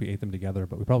other. I don't know if we ate them together,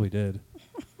 but we probably did.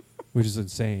 Which is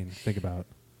insane to think about.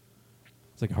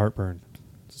 It's like heartburn.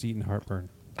 Just eating heartburn.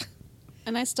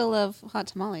 And I still love hot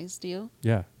tamales. Do you?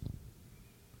 Yeah.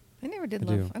 I never did I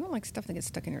love. do. I don't like stuff that gets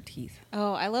stuck in your teeth.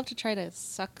 Oh, I love to try to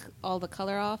suck all the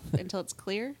color off until it's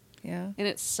clear, Yeah, and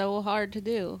it's so hard to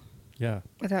do. Yeah.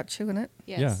 without chewing it.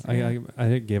 Yes. Yeah.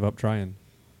 I gave up trying.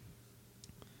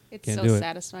 It's Can't so do it.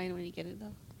 satisfying when you get it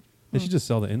though. They should just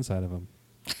sell the inside of them.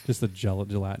 Just the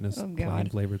gelatinous Oh, plain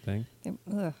God. flavored thing. Ugh.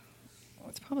 Well,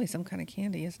 it's probably some kind of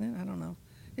candy, isn't it? I don't know.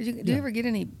 Did you Yeah. ever get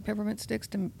any peppermint sticks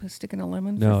to stick in a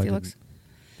lemon No, for I Felix? didn't.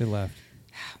 They left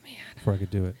Oh man, before I could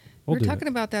do it. we We'll were do talking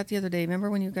it. about that the other day. Remember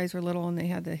when you guys were little and they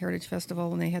had the Heritage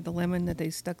Festival and they had the lemon that they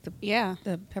stuck Yeah.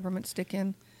 the peppermint stick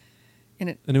in, and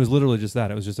it And it was literally just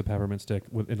that. It was just a peppermint stick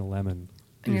in a lemon.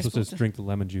 And You're you're supposed to supposed to- drink the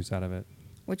lemon juice out of it.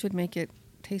 which would make it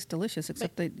taste delicious,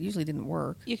 except they usually didn't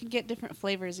work. You can get different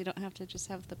flavors. You don't have to just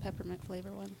have the peppermint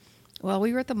flavor one. Well,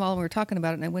 we were at the mall and we were talking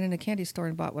about it, and I went in a candy store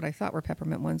and bought what I thought were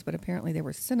peppermint ones, but apparently they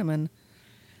were cinnamon.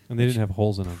 And they didn't have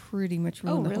holes in them. Pretty much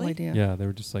ruined Oh, the whole really? idea. Yeah, they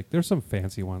were just like there's some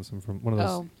fancy ones from one of those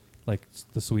Oh. like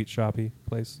the sweet shoppy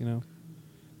place, you know.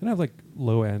 They don't have like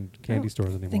low end I candy don't stores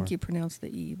anymore. think you pronounce the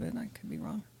E, but I could be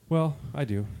wrong. Well, I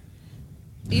do.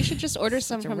 You should just order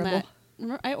some Such a from rebel. that.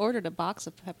 Remember, I ordered a box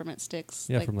of peppermint sticks.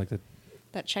 Yeah, from like the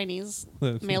that Chinese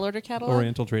The mail order catalog.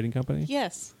 Oriental Trading Company.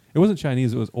 Yes. It wasn't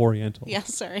Chinese; it was Oriental. Yeah.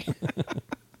 Sorry.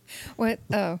 What?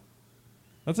 Oh,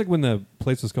 That's like when the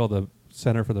place was called the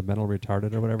Center for the Mental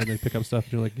Retarded or whatever. They pick up stuff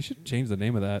and you're like, you should change the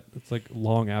name of that. It's like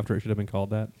long after it should have been called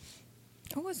that.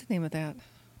 what was the name of that?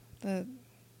 The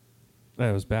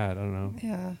That was bad. I don't know,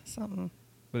 yeah, something.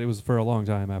 but it was for a long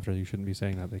time after you shouldn't be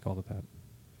saying that. They called it that.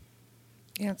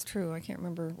 Yeah, it's true. I can't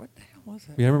remember what the hell was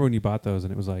it. Yeah, I remember when you bought those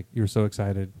and it was like you were so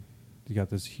excited. You got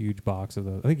this huge box of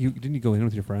those. I think you didn't you go in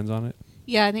with your friends on it.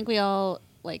 Yeah, I think we all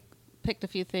like picked a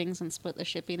few things and split the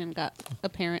shipping and got a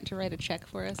parent to write a check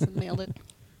for us and mailed it.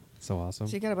 So awesome.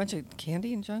 So you got a bunch of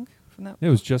candy and junk from that? It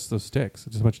was just those sticks,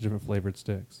 just a bunch of different flavored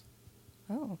sticks,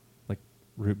 Oh, like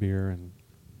root beer and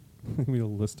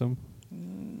we'll list them.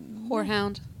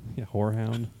 Whorehound, Yeah,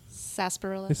 Whorehound.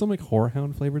 sarsaparilla. They still make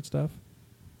Whorehound flavored stuff.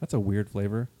 That's a weird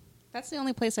flavor. That's the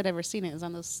only place I'd ever seen it is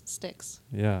on those sticks.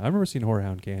 Yeah, I remember seeing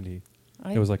Whorehound candy.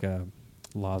 I, It was like a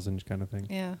lozenge kind of thing.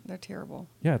 yeah, they're terrible.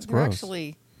 Yeah, it's they're gross.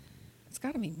 Actually, it's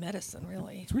got to be medicine,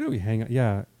 really. It's weird that we hang out.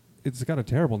 Yeah, it's got a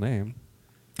terrible name.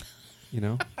 You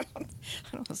know, I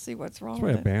don't see what's wrong there's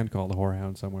probably a with it. band called the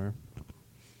Whorehound somewhere.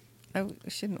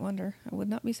 Shouldn't wonder. I would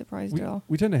not be surprised We, at all.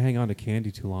 we tend to hang on to candy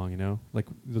too long, you know, like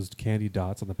those candy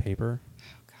dots on the paper.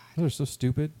 Oh God. Those are so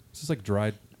stupid. It's just like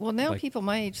dried. Well, now like- people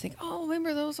my age think, "Oh,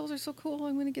 remember those? Those are so cool.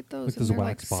 I'm going to get those." Like and those they're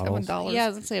wax like bottles. $7. Yeah, I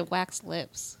was gonna say wax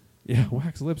lips. Yeah,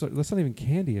 wax lips. That's not even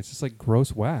candy. It's just like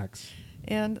gross wax.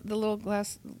 And the little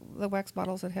the wax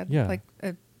bottles that had Yeah. like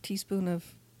a teaspoon of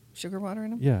sugar water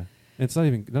in them. Yeah, and it's not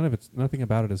even. Nothing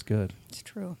about it is good. It's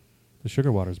true. The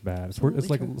sugar water's bad. It's Absolutely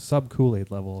like true. sub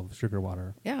Kool-Aid level of sugar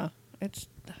water. Yeah, it's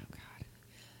oh God. I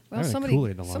Well, haven't had somebody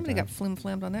Kool-Aid in a long somebody got time. flim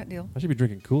flammed on that deal. I should be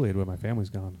drinking Kool-Aid when my family's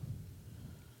gone.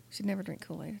 Should never drink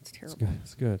Kool-Aid. It's It's terrible. good.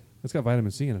 It's good. It's got vitamin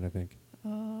C in it, I think.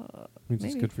 Uh, Means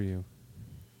it's maybe. good for you.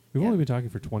 We've Yeah. only been talking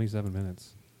for 27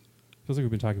 minutes. Feels like we've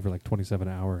been talking for like 27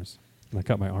 hours. And I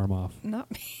cut my arm off.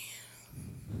 Not me.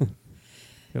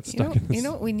 Got You stuck know, in this. you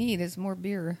know what we need is more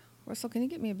beer. Russell, can you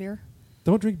get me a beer?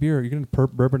 Don't drink beer. You're going to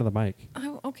burp into the mic.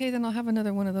 Oh, okay, then I'll have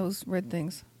another one of those red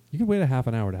things. You can wait a half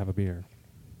an hour to have a beer.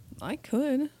 I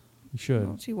could. You I should.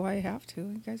 don't see why I have to.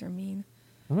 You guys are mean.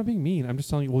 I'm not being mean. I'm just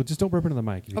telling you, well, just don't burp into the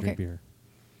mic if you drink Okay. beer.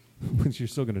 Which you're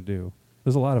still going to do.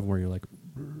 There's a lot of them where you're like,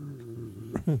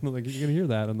 like you're going to hear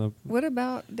that. On the. What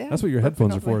about Dad? That's what your burping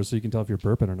headphones are out my- for, so you can tell if you're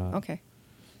burping or not. Okay.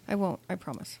 I won't. I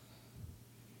promise.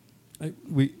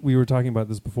 We were talking about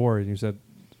this before, and you said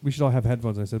we should all have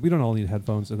headphones. And I said we don't all need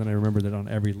headphones. And then I remembered that on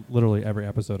literally every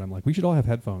episode, I'm like, we should all have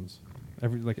headphones.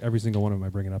 Every single one of them, I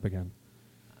bring it up again.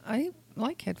 I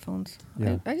like headphones.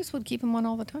 Yeah. I just would keep them on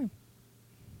all the time.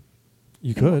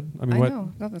 You Yeah, could. I mean, I what?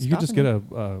 know. Nothing's You could just get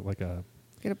stopping a like a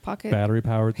Get a pocket. battery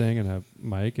powered thing and a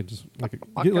mic and just like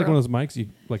Walk get like one around. of those mics you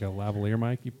like a lavalier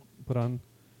mic you put on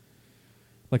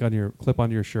like on your clip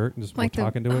onto your shirt and just like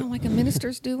talk into it. like the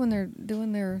ministers do when they're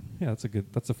doing their. Yeah,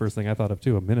 that's the first thing I thought of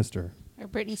too. A minister Or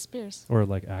Britney Spears. or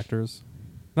like actors,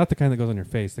 not the kind that goes on your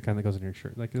face, the kind that goes on your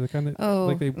shirt, like the kind that Oh,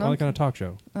 like they no, on like on a talk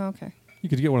show. Oh, okay, You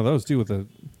could get one of those too with a.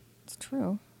 it's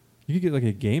true. You could get like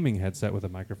a gaming headset with a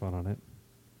microphone on it,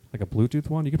 like a Bluetooth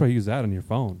one. You could probably use that on your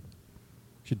phone.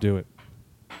 You should do it.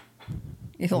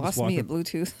 You I'll lost just me walk at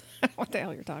Bluetooth. What the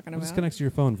hell you're talking It about? just connects to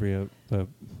your phone for you. I What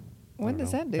don't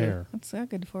does know, that do? air. What's that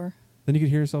good for? Then you could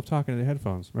hear yourself talking to the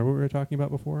headphones. Remember what we were talking about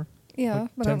before? Yeah,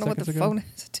 Like but I don't 10 know what the seconds ago? phone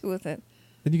has to do with it.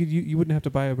 Then you wouldn't have to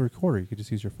buy a recorder. You could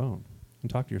just use your phone and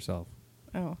talk to yourself.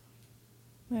 Oh,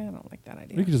 I don't like that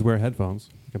idea. Or you could just wear headphones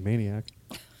like a maniac.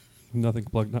 Not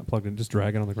plugged in, just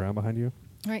drag it on the ground behind you.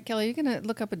 All right, Kelly, you gonna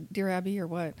look up a Dear Abby or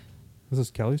what? Is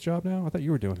this Kelly's job now? I thought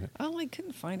you were doing it. Oh, I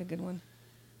couldn't find a good one.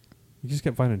 You just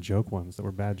kept finding joke ones that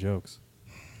were bad jokes.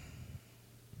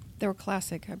 They were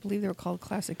classic. I believe they were called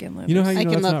classic inlanders. You know how you I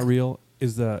know can that's look. not real?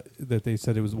 Is that they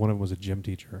said it was one of them was a gym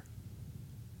teacher.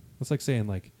 That's like saying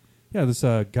like, yeah, this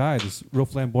guy, this real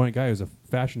flamboyant guy who's a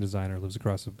fashion designer lives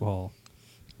across the hall.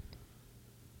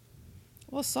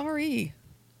 Well, sorry.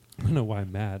 I don't know why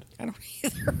I'm mad. I don't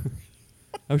either.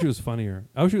 I wish it was funnier.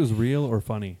 I wish it was real or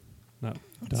funny, not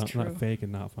That's true. not fake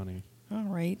and not funny. All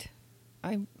right.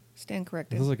 I stand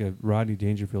corrected. This is like a Rodney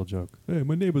Dangerfield joke. Hey,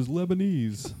 my neighbor's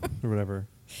Lebanese or whatever.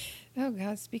 Oh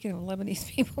God! Speaking of Lebanese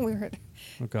people, we were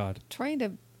Oh God. trying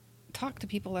to talk to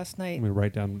people last night. I'm gonna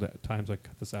write down the times I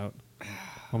cut this out.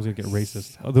 I was gonna get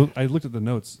racist. Although I looked at the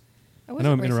notes. I know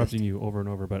wasn't I'm racist. interrupting you over and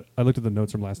over, but I looked at the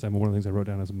notes from last time, and one of the things I wrote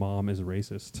down is "Mom is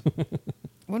racist."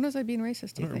 When was I being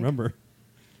racist? Do I you don't think? remember.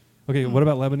 Okay, what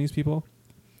about Lebanese people?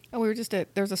 Oh, we were just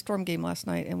at. There was a Storm game last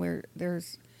night, and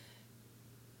there's.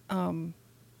 Are you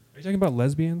talking about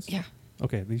lesbians? Yeah.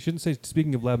 Okay, you shouldn't say.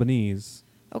 Speaking of Lebanese,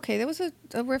 Okay, that was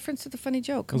a reference to the funny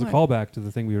joke. it was Come a on. callback to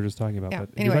the thing we were just talking about. Yeah, But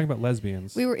if anyway. you're talking about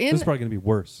lesbians, We were in- This is probably going to be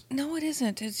worse. No, it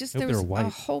isn't. It's just I hope there was they're white. a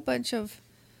whole bunch of.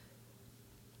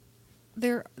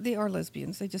 They are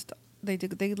lesbians.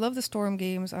 They love the Storm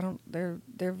games. They're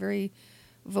very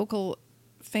vocal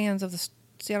fans of the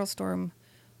Seattle Storm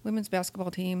women's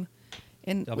basketball team,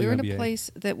 and we were in a WNBA.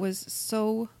 place that was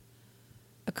so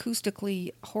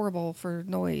acoustically horrible for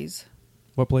noise.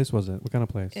 What place was it? What kind of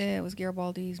place? It was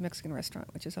Garibaldi's Mexican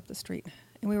restaurant, which is up the street,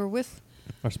 and we were with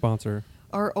Our sponsor.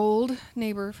 our old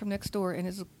neighbor from next door and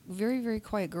his very, very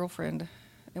quiet girlfriend.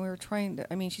 And we were trying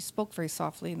to, I mean, she spoke very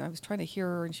softly, and I was trying to hear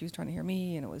her, and she was trying to hear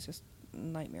me, and it was just a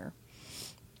nightmare.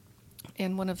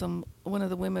 And one of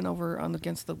the women over on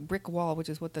against the brick wall, which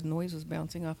is what the noise was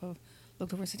bouncing off of,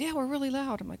 looked over and said, "Yeah, we're really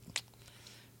loud." I'm like,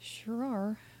 "Sure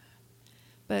are."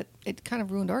 But it kind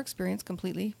of ruined our experience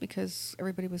completely because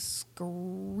everybody was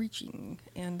screeching,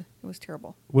 and it was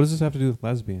terrible. What does this have to do with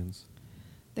lesbians?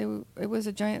 It was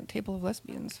a giant table of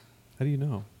lesbians. How do you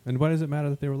know? And why does it matter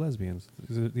that they were lesbians?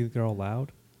 Is it, you think they're all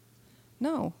loud?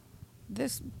 No,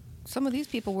 some of these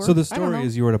people were. So the I don't story know.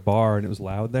 is you were at a bar and it was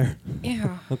loud there?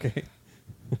 Yeah, Okay.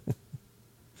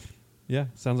 Yeah,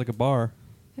 sounds like a bar.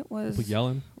 it was People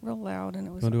yelling. real loud, and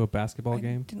it was. Want to do a basketball I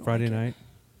game didn't Friday like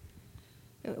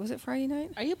it. night? Was it Friday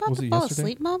night? Are you about Was to it fall yesterday?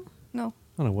 asleep, Mom? No, I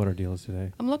don't know what our deal is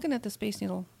today. I'm looking at the Space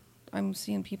Needle. I'm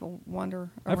seeing people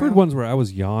wander. I've heard around. ones where I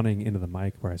was yawning into the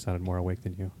mic where I sounded more awake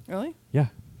than you. Really? Yeah.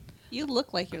 You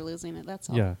look like you're losing it. That's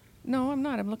all. Yeah. No, I'm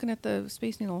not. I'm looking at the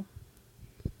Space Needle,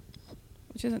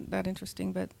 which isn't that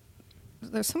interesting. But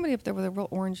there's somebody up there with a real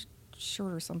orange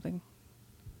shirt or something.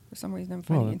 For some reason, I'm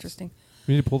finding it that's- interesting.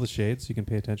 You need to pull the shade so you can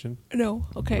pay attention. No,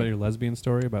 About your lesbian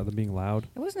story about them being loud.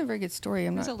 It wasn't a very good story.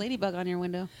 I'm There's not. a ladybug on your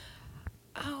window.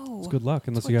 Oh, It's good luck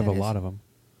unless that's you what have a that lot is. of them.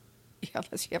 Yeah,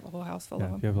 unless you have a whole house full Yeah, of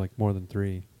if them. you have like more than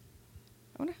 3. I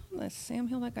wonder how the Sam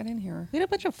Hill that got in here. We had a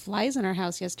bunch of flies in our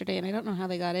house yesterday, and I don't know how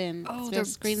they got in. Oh, So we they're have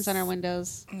screens on our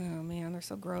windows, Oh man, they're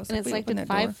so gross. and If it's we like open did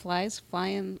that 5 door flies fly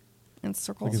in in Like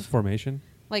circles. it's formation.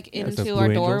 like Yeah, it's into the our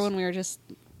Blue door Angels. when we were just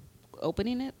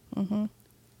opening it. Mm-hmm.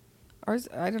 Ours,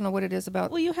 I don't know what it is about.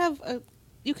 Well, you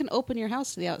can open your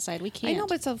house to the outside. We can't. I know,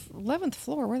 but it's a 11th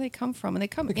floor. Where they come from, and they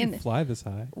come They can in, fly this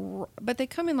high. but they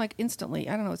come in like instantly.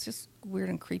 I don't know. It's just weird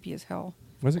and creepy as hell.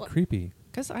 Why is it Well- creepy?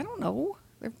 Because I don't know.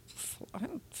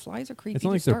 Flies are creepy It's not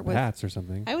to like they're start with. bats or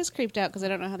something. I was creeped out because I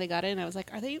don't know how they got in. I was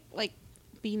like, are they like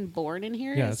being born in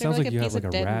here? Yeah, Is it there sounds like like a you have, piece like, of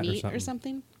a dead rat or meat or something.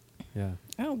 something? Yeah.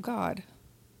 Oh God.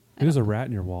 There's a rat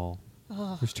in your wall.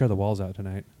 Oh, We should tear the walls out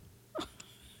tonight.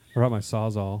 I brought my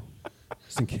Sawzall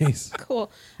just in case. cool.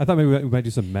 I thought maybe we might do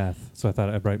some meth, so I thought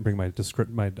I'd bring my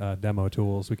demo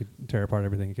tools. We could tear apart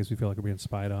everything in case we feel like we're being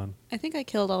spied on. I think I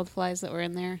killed all the flies that were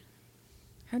in there.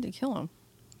 How'd you kill them?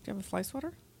 Do you have a fly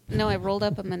swatter? No, I rolled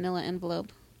up a manila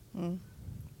envelope. Mm.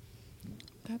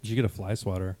 Did you get a fly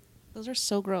swatter? Those are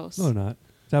so gross. No, they're not.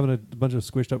 It's having a bunch of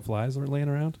squished up flies that are laying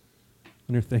around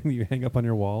on your thing that you hang up on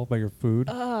your wall by your food.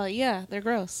 Oh, yeah, they're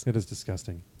gross. It is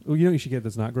disgusting. Oh, you know what you should get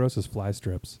that's not gross is fly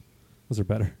strips. Those are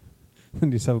better. Then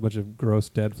you just have a bunch of gross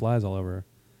dead flies all over.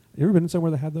 You ever been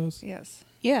somewhere that had those? Yes.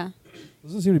 Yeah,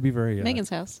 Doesn't seem to be very. Megan's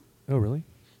house. Oh, really?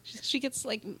 She gets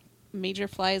like major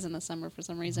flies in the summer for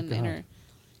some reason God. in her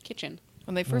kitchen.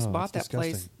 When they first Oh, bought that that's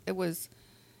place, disgusting. it was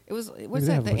what's they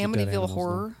that? have a The bunch of dead Amityville animals,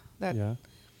 horror. That Yeah.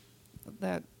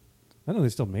 that. I know they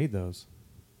still made those.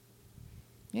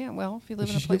 Yeah. Well, if you You live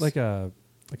in a should place, get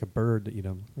like a bird to eat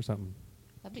them or something.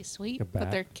 That'd be sweet, Like a bat.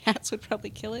 but their cats would probably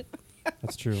kill it.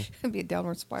 That's true. it'd be a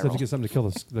downward So spiral. if you get something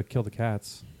to kill the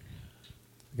cats,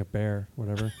 like a bear,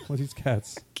 whatever. What these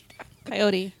cats?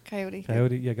 Coyote. Coyote.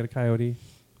 Coyote. Yeah, get a coyote.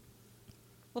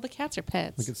 Well, the cats are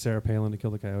pets. Look at Sarah Palin to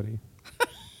kill the coyote.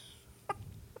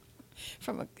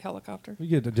 From a helicopter. You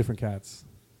get different cats.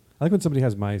 I like when somebody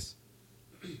has mice,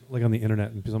 like on the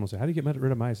internet, and someone will say, "How do you get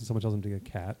rid of mice?" And someone tells them to get a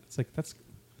cat. It's like that's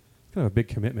kind of a big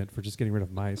commitment for just getting rid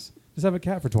of mice. Just have a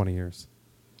cat for 20 years.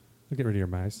 Don't get rid of your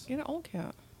mice. Get an old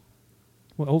cat.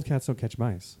 Well, old cats don't catch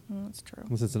mice That's true.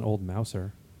 unless it's an old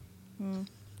mouser.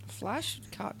 Flash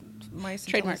caught mice.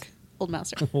 until Trademark. his- Old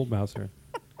mouser. Old mouser.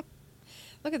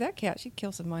 Look at that cat. She'd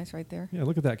kill some mice right there. Yeah,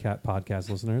 look at that cat, podcast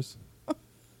listeners.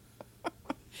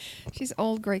 She's an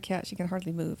old gray cat. She can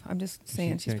hardly move. I'm just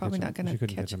saying she's probably not going to She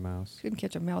couldn't catch catch a mouse. She couldn't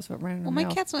catch a mouse, but ran in her Well, my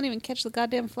mouth. cats won't even catch the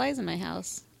goddamn flies in my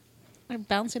house. They're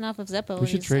bouncing off of Zeppo. We and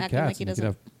should he's trade acting cats. like he And you could doesn't.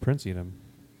 have Prince eat them.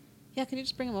 Yeah, can you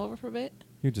just bring him over for a bit?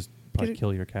 You'd just probably it-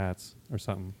 kill your cats or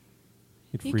something.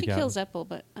 You'd You freak could out. kill Zeppo,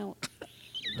 but I won't.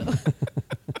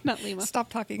 Not Lima. Stop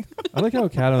talking. I like how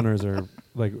cat owners are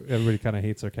like everybody kind of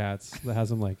hates their cats. That has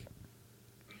them like.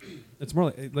 It's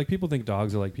more like people think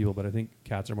dogs are like people, but I think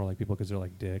cats are more like people because they're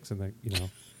like dicks and they,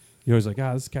 you're always like,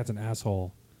 this cat's an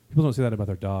asshole. People don't say that about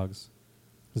their dogs,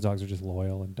 because dogs are just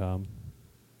loyal and dumb.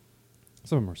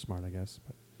 Some of them are smart, I guess.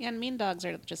 But Yeah, and mean dogs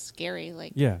are just scary.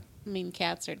 Like yeah, mean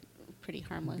cats are pretty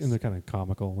harmless. and they're kind of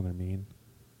comical when they're mean.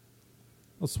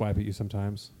 They'll swipe at you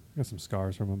sometimes. I got some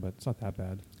scars from them, but it's not that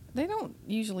bad. They don't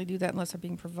usually do that unless they're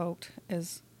being provoked,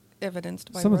 as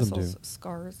evidenced by Some of them Russell's do.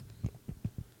 scars.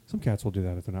 Some cats will do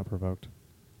that if they're not provoked.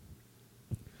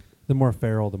 The more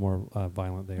feral, the more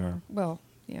violent they are. Well,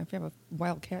 yeah, if you have a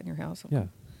wild cat in your house. Yeah.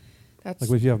 That's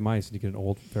Like if you have mice and you get an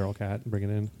old feral cat and bring it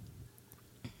in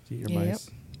to eat your Yep. mice.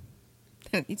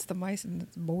 it eats the mice and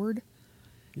it's bored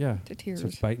Yeah. to tears.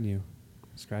 Starts biting you,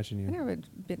 scratching I you. never been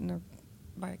bitten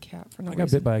by a cat for no I got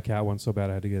reason. bit by a cat once so bad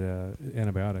I had to get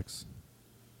antibiotics.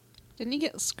 Didn't you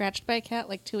get scratched by a cat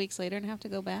like 2 weeks later and have to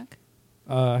go back?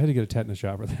 I had to get a tetanus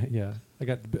shot for that. Yeah. I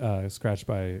got scratched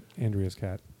by Andrea's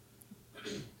cat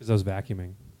because I was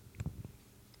vacuuming.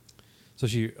 So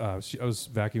I was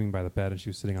vacuuming by the bed, and she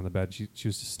was sitting on the bed. She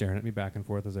was just staring at me back and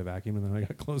forth as I vacuumed, and then I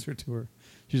got closer to her.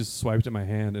 She just swiped at my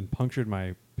hand and punctured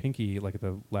my pinky, like at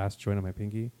the last joint of my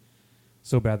pinky,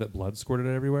 so bad that blood squirted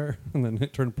everywhere, and then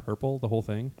it turned purple, the whole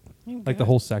thing. Oh, Like the God.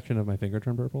 whole section of my finger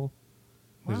turned purple.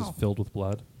 It was Wow. just filled with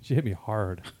blood. She hit me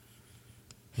hard.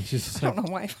 And she's just I like, don't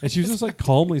know why. and she was just like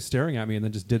calmly staring at me, and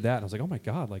then just did that. And I was like, oh my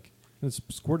God, like, and it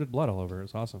squirted blood all over. It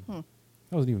was awesome.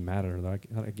 I wasn't even mad at her, though.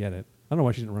 I get it. I don't know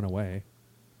why she didn't run away.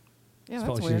 Yeah, Just that's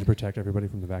felt like she needed weird. to protect everybody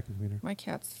from the vacuum cleaner. My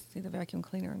cats see the vacuum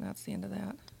cleaner, and that's the end of that.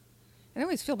 And I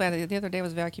always feel bad. The other day I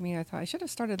was vacuuming. I thought I should have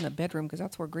started in the bedroom because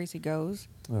that's where Gracie goes.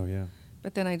 Oh, yeah.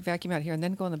 But then I'd vacuum out here and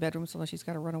then go in the bedroom so that she's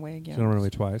got to run away again. She's going to run away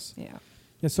twice. Yeah.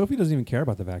 Yeah, Sophie doesn't even care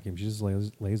about the vacuum. She just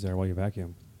lays there while you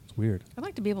vacuum. It's weird. I'd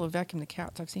like to be able to vacuum the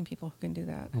cats. I've seen people who can do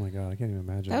that. Oh, my God. I can't even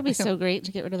imagine. That would be so great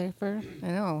to get rid of their fur. I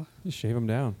know. Just shave them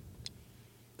down.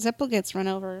 Zeppo gets run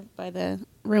over by the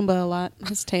Roomba a lot.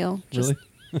 His tail just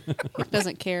Really?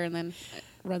 doesn't care and then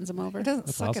runs him over. It doesn't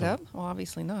That's suck it awesome. up. Well,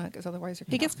 obviously not, because otherwise you're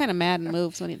He gets kind of mad and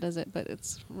moves when he does it, but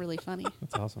it's really funny.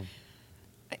 That's awesome.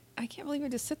 I can't believe I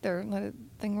just sit there and let a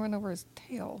thing run over his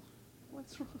tail.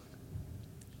 What's wrong?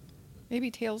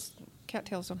 Maybe cat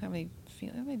tails don't have any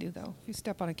feeling. They do though. If you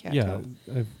step on a cat Yeah.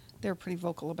 tail, they're pretty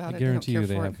vocal about I it. guarantee they don't you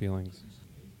care they for have it. feelings.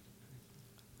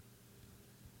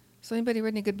 So anybody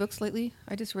read any good books lately?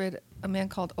 I just read A Man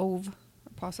Called Ove, or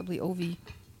possibly Ovi.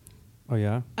 Oh,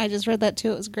 yeah? I just read that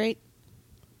too. It was great.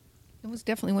 It was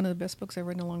definitely one of the best books I've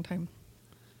read in a long time,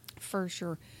 for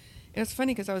sure. And it's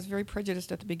funny because I was very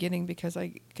prejudiced at the beginning because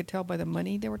I could tell by the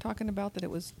money they were talking about that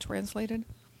it was translated.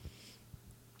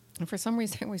 And for some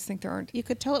reason, I always think there aren't. You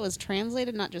could tell it was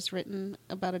translated, not just written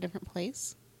about a different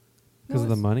place. Because of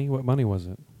the it's money? What money was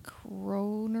it?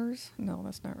 Kroners? No,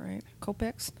 that's not right.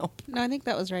 Kopecks? No. No, I think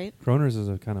that was right. Kroners is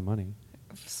a kind of money.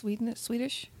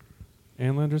 Swedish?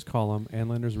 Anlander's column,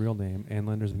 Anlander's real name,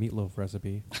 Anlander's meatloaf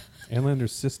recipe,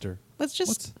 Anlander's sister. Let's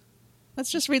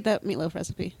just read that meatloaf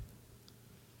recipe.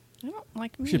 I don't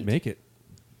like We meat. should make it.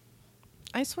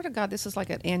 I swear to God, this is like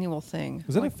an annual thing.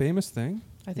 Is that Like- a famous thing?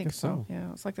 I think so.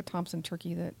 Yeah, it's like the Thompson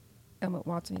turkey that Emmett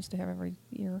Watson used to have every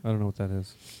year. I don't know what that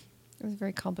is. It was a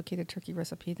very complicated turkey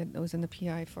recipe that was in the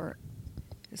PI for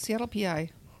Seattle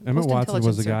PI. Emmett Watson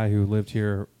was the Post-Intelligencer. guy who lived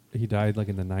here. He died like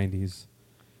in the 90s.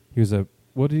 He was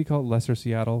what did he call it? Lesser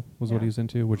Seattle was what Yeah. he was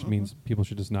into, which Mhm. means people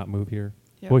should just not move here.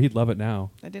 Yeah. Well, he'd love it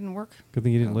now. That didn't work. Good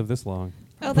thing he didn't Oh. live this long.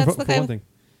 Oh, that's For the guy one with thing.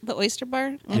 the oyster bar,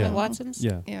 Emmett Yeah. Watson's.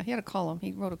 Yeah. Yeah, he had a column.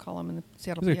 He wrote a column in the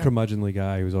Seattle He was PI. a curmudgeonly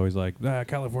guy who was always like,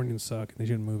 Californians suck. They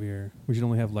shouldn't move here. We should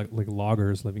only have like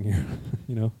loggers living here,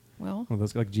 you know? Well, One of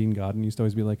those, like Gene Godden used to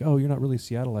always be like, "Oh, you're not really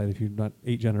Seattleite if you're not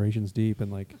 8 generations deep,"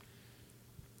 and like,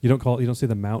 you don't say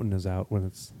the mountain is out when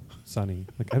it's sunny.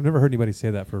 Like I've never heard anybody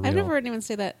say that for real. I've never heard anyone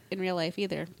say that in real life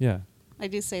either. Yeah, I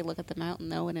do say look at the mountain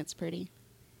though, and it's pretty.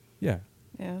 yeah.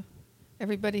 yeah.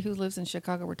 Everybody who lives in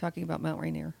Chicago, we're talking about Mount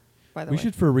Rainier, by the We way.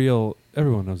 should for real.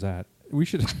 Everyone knows that. We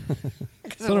should.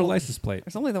 It's on our Well, license plate.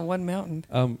 There's only the one mountain.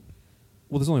 Well,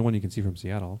 there's only one you can see from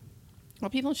Seattle.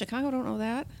 Well, people in Chicago don't know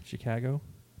that. Chicago.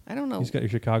 I don't know. He's got your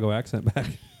Chicago accent back.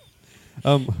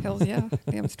 Hells yeah.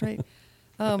 Damn straight.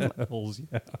 Hells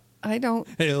yeah. I don't.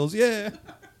 Hells yeah.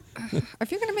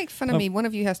 If you're going to make fun of me, one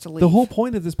of you has to leave. The whole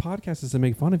point of this podcast is to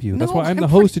make fun of you. That's No, why I'm I'm the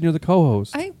host and you're the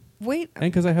co-host. Wait. And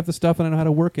because I have the stuff and I know how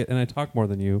to work it and I talk more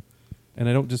than you. And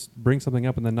I don't just bring something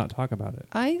up and then not talk about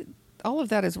it. All of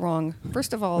that is wrong.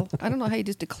 First of all, I don't know how you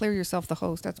just declare yourself the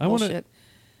host. That's I wanna- bullshit.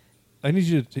 I need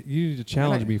you to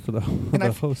challenge And I- me for the, And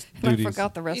the host and I duties.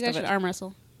 forgot the rest You guys of should it. arm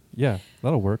wrestle. Yeah,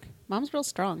 that'll work. Mom's real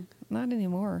strong. Not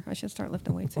anymore. I should start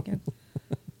lifting weights again.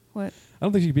 What? I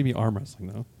don't think she can beat me arm wrestling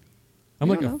though. I'm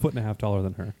I like don't a know. foot and a half taller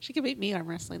than her. She could beat me arm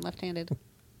wrestling left-handed.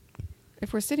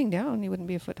 If we're sitting down, you wouldn't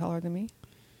be a foot taller than me.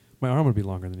 My arm would be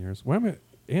longer than yours. Why am I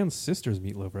Anne's sister's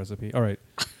meatloaf recipe? All right.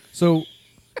 So,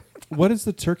 what is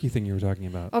the turkey thing you were talking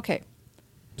about? Okay.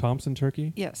 Thompson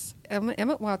turkey? Yes.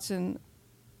 Emmett Watson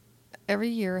every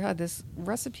year had this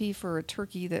recipe for a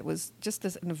turkey that was just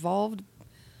this involved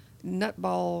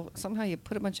nutball. Somehow you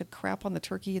put a bunch of crap on the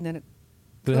turkey and then it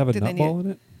Did it have a cooked and nut then you- ball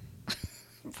in it?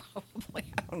 Probably.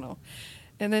 I don't know.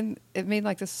 And then it made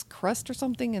like this crust or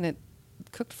something and it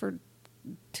cooked for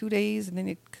 2 days and then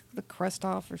you cooked the crust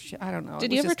off or shit. I don't know.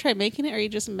 Did It you was ever just- try making it, or are you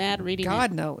just mad reading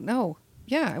God, it? no.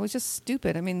 Yeah, it was just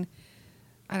stupid. I mean,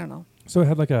 I don't know. So it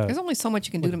had like a There's only so much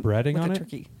you can like do to breading with on a it?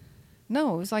 turkey.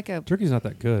 No, it was like a. turkey's not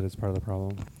that good. It's part of the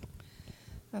problem.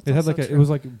 That's It had also like true. it was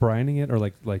like brining it or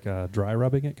like dry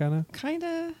rubbing it kind of. kind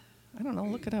of. I don't know.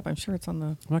 Look it up. I'm sure it's on the.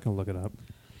 I'm not gonna look it up.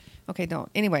 Okay, don't.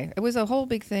 Anyway, it was a whole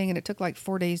big thing, and it took like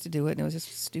 4 days to do it, and it was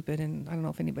just stupid. And I don't know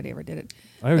if anybody ever did it.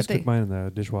 I always But cook mine in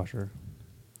the dishwasher.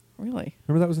 Really?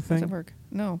 Remember that was a How does thing? it work?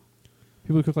 No.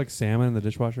 People would cook like salmon in the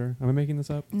dishwasher. Am I making this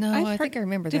up? No, I've I heard- think I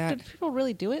remember did, that. Did people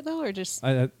really do it though, or just?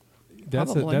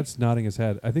 Probably. That's nodding his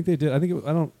head. I think they did. I think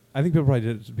I think people probably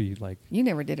did it to be like. You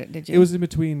never did it, did you? It was in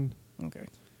between, Okay.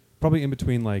 probably in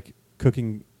between like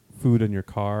cooking food in your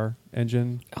car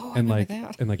engine Oh, I and remember like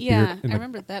that. and like Yeah, beer I and like,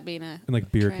 remember that being a. and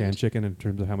like beer can trend. chicken in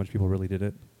terms of how much people really did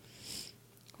it.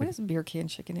 What is beer can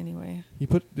chicken anyway? You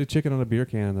put the chicken on a beer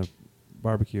can in the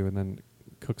barbecue and then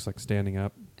cooks like standing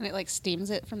up, And it like steams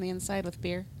it from the inside with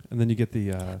beer. and then you get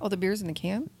the Oh, the beer's in the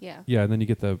can? Yeah. yeah, and then you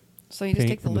get the So you just paint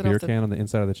take the from the lid beer off the. can on the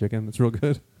inside of the chicken. It's real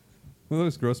good. Well, that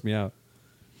always grossed me out.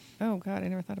 Oh, God, I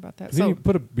never thought about that. 'Cause then you So,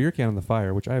 put a beer can on the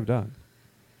fire, which I have done.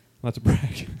 Not to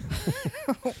brag,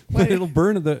 What- but it'll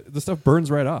burn. The stuff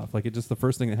burns right off. Like it just the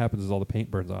first thing that happens is all the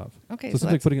paint burns off. Okay, so so something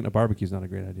like that's- putting it in a barbecue is not a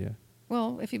great idea.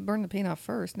 well, if you burn the paint off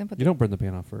first, then put You don't burn the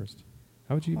paint off first.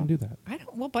 How would you even Oh. do that? I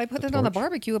don't. Well, I put A it on the torch?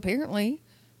 barbecue. Apparently,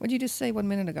 what did you just say 1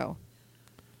 minute ago?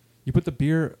 You put the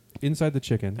beer inside the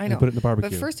chicken I know. and put it in the barbecue.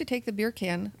 But first, you take the beer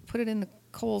can, put it in the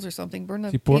coals or something, burn the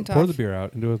so you pour paint the off. beer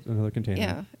out into another container.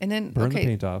 Yeah, and then Burn okay, the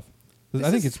paint off. This I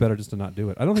think is- it's better just to not do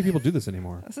it. I don't think people do this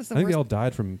anymore. This is I the think they worst- all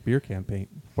died from beer can paint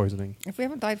poisoning. if we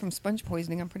haven't died from sponge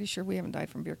poisoning, I'm pretty sure we haven't died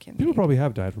from beer can. People paint. probably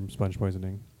have died from sponge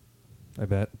poisoning. I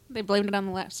bet. They blamed it on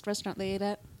the last restaurant they ate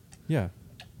at. Yeah.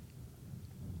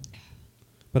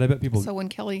 But I bet people. So when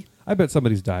Kelly, I bet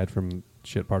somebody's died from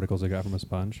shit particles they got from a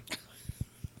sponge.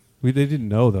 They didn't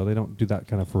know though. They don't do that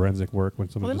kind of forensic work when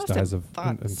well, someone they just must dies have of thought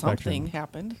infection. something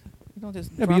happened. You don't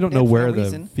just Yeah, but drop you don't dead know for where no the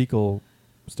reason. fecal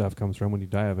stuff comes from when you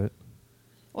die of it.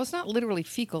 Well, it's not literally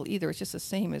fecal either. It's just the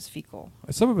same as fecal,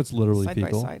 Some of it's literally side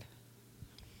fecal. by side.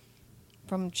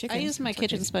 From chicken. I use my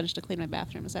kitchen sponge to clean my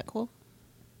bathroom. Is that cool?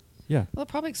 Yeah, Well, it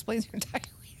probably explains your diarrhea.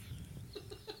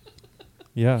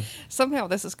 yeah. Somehow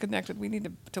this is connected. We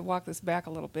need to walk this back a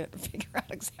little bit and figure out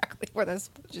exactly where that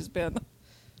sponge has been.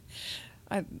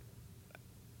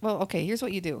 Well, okay, here's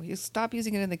what you do. You stop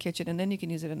using it in the kitchen, and then you can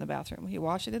use it in the bathroom. You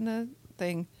wash it in the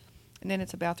thing, and then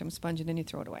it's a bathroom sponge, and then you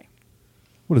throw it away.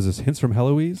 What is this? Hints from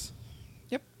Heloise?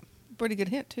 Yep. Pretty good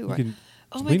hint, too. You can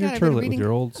Oh my clean God, your I've been toilet with reading-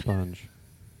 your old sponge.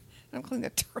 I don't clean the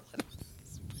toilet.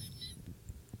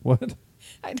 What?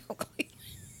 I don't clean.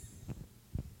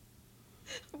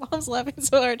 Mom's laughing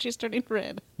so hard she's turning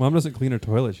red. Mom doesn't clean her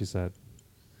toilet, she said.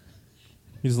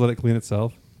 You just let it clean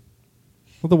itself.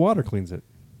 Well, the water cleans it.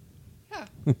 Yeah.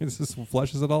 It just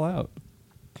flushes it all out.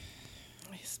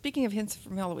 Speaking of hints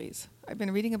from Eloise, I've been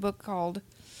reading a book called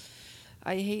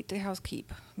I Hate to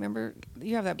Housekeep. Remember,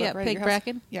 you have that book, Yeah, right? Peg Your house-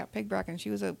 Bracken? Yeah, Peg Bracken. She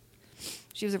was a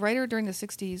writer during the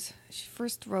 60s. She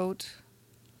first wrote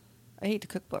I Hate to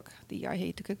Cook book, the I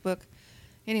Hate to Cook book.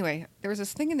 Anyway, there was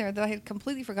this thing in there that I had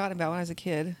completely forgotten about when I was a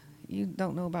kid. You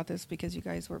don't know about this because you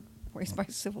guys were raised by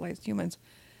civilized humans.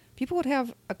 People would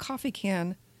have a coffee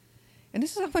can, and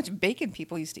this is how much bacon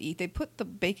people used to eat. They'd put the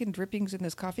bacon drippings in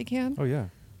this coffee can, Oh, yeah.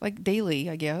 like daily,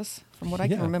 I guess, from what I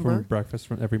Yeah, can remember. from breakfast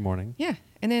from every morning. Yeah,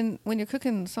 and then when you're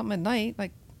cooking something at night,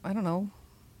 like I don't know,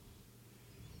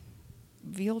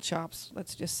 veal chops,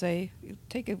 let's just say, you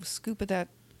take a scoop of that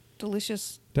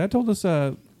delicious. Dad told us,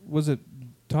 was it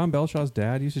Tom Belshaw's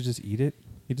dad used to just eat it?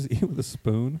 He'd just eat it with a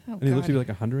spoon. Oh, and he looked to God. be like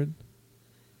 100.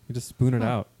 He'd just spoon it Huh.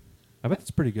 out. I bet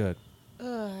it's pretty good.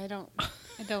 I don't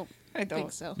I don't.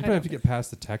 think so. You probably have to get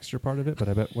past the texture part of it, but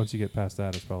I bet once you get past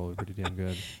that, it's probably pretty damn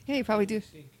good. Yeah, you probably do.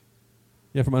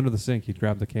 Yeah, from under the sink, you'd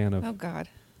grab the can of Oh God.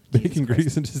 bacon Jesus grease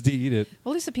Christ. and just eat it.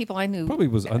 Well, at least the people I knew Probably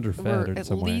was were underfed in at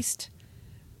some way. least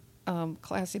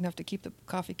classy enough to keep the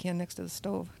coffee can next to the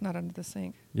stove, not under the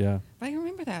sink. Yeah. But I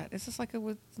remember that. It's just like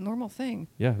a normal thing.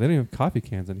 Yeah, they don't even have coffee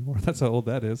cans anymore. That's how old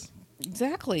that is.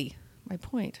 Exactly. My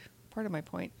point. Part of my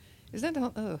point. Is that,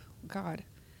 oh, God.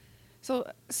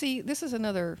 So, see, this is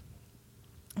another,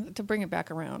 to bring it back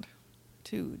around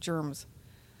to germs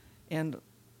and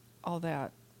all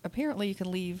that. Apparently, you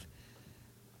can leave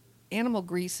animal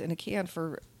grease in a can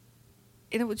for,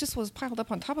 and it just was piled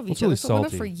up on top of Well, each it's really other. So it went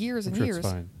up salty. for years I'm and sure years. It's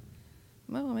fine.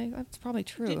 Well, I mean, that's probably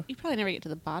true. You probably never get to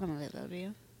the bottom of it, though, do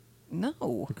you? No.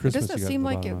 For It Christmas, doesn't you got seem the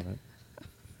like bottom it. of it.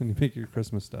 When you make your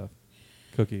Christmas stuff,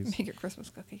 cookies. Make your Christmas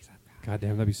cookies. God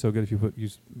damn, that'd be so good if you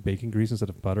use bacon grease instead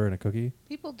of butter in a cookie.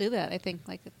 People do that, I think,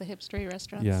 like at the hipstery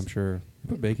restaurants. Yeah, I'm sure. You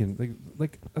put bacon.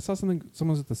 Like I saw something.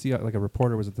 Someone was at the Seahawks. Like a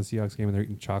reporter was at the Seahawks game and they're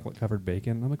eating chocolate covered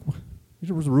bacon. I'm like, what?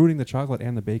 You're just ruining the chocolate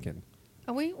and the bacon.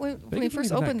 Oh, when we Bacon's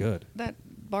first not even that opened good. that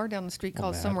bar down the street I'm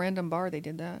called Some mad. Random Bar, they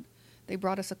did that. They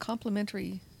brought us a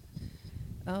complimentary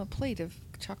plate of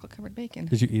chocolate covered bacon.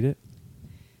 Did you eat it?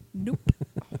 Nope.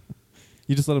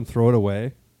 You just let them throw it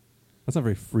away. That's not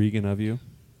very freaking of you.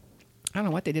 I don't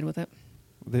know what they did with it.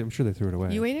 I'm sure they threw it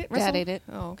away. You ate it? Dad Russell? ate it.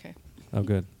 Oh, okay. Oh,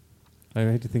 good. I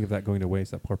hate to think of that going to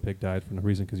waste. That poor pig died for no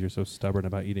reason because you're so stubborn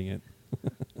about eating it.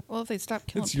 Well, if they stopped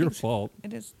killing It's your pigs- fault.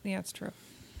 It is. Yeah, it's true.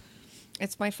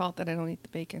 It's my fault that I don't eat the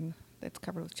bacon that's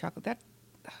covered with chocolate. That,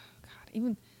 God,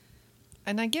 even,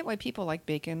 and I get why people like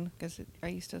bacon because I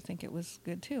used to think it was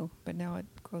good too, but now it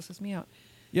grosses me out.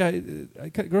 Yeah,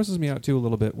 it grosses me out too a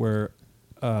little bit where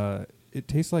it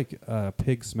tastes like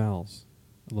pig smells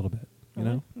a little bit. You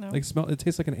Really? know, No. like smell. It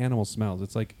tastes like an animal smells.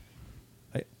 It's like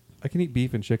I can eat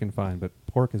beef and chicken fine, but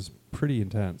pork is pretty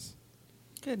intense.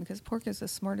 Good, because pork is the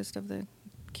smartest of the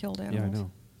killed Yeah, animals. I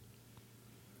know.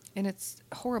 And it's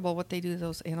horrible what they do to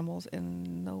those animals,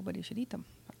 and nobody should eat them.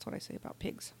 That's what I say about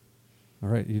pigs. All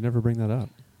right, you never bring that up.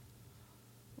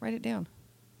 Write it down.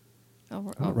 I'm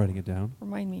not writing it down.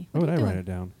 Remind me. Why What would are I you write doing? it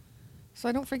down? So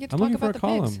I don't forget to I'm talk looking for about a the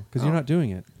pigs. column because you're Oh. not doing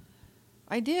it.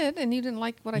 I did, and you didn't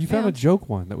like what I You found. found a joke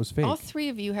one that was fake. All three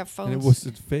of you have phones. and it was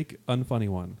a fake, unfunny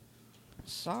one.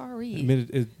 Sorry.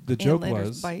 The joke Landers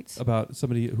was bites. about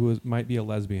somebody who might be a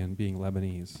lesbian being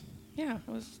Lebanese, Yeah,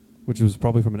 it was. which was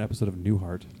probably from an episode of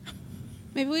Newhart.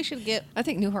 Maybe we should get. I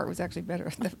think Newhart was actually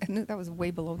better. That was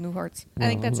way below Newhart's. I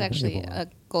think Well, that's it was a actually Bible one.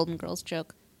 a Golden Girls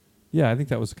joke. Yeah, I think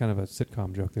that was kind of a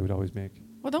sitcom joke they would always make.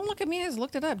 Well, don't look at me. I just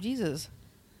looked it up. Jesus.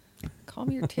 Call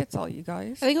me your tits, all you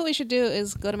guys. I think what we should do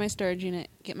is go to my storage unit,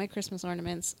 get my Christmas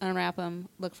ornaments, unwrap them,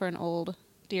 look for an old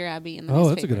Dear Abby in the Oh,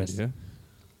 that's a good newspapers.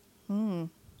 idea.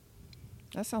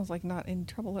 That sounds like not in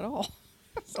trouble at all.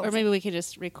 Or maybe we could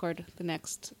just record the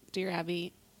next Dear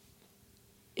Abby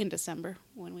in December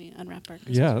when we unwrap our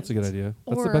Christmas Yeah, that's a good presents. idea.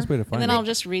 That's the Or- best way to And find then it. I'll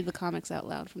just read the comics out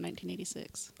loud from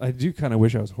 1986. I do kind of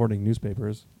wish I was hoarding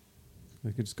newspapers.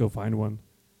 I could just go find one.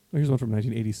 Oh, here's one from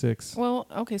 1986. Well,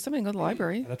 okay, somebody go to the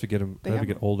library. I'd have to get them. They I'd have to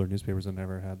have get older newspapers than I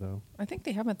ever had though. I think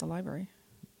they have them at the library.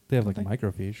 They have Don't like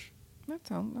microfiche. That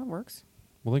works.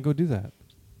 Well, then go do that.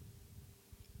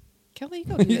 Kelly, you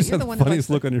go do You that. just You're had the the one that funniest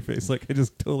likes look on your face, like I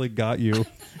just totally got you.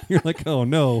 You're like, oh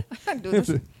no. I do this.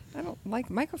 I don't like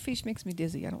microfiche. Makes me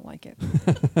dizzy. I don't like it.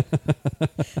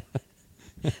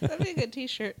 That'd be a good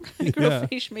T-shirt. Yeah.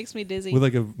 Microfiche makes me dizzy. With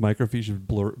like a microfiche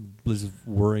of just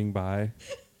whirring by.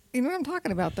 You know what I'm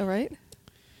talking about, though, right?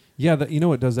 Yeah, you know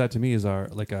what does that to me is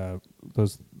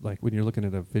those like when you're looking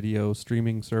at a video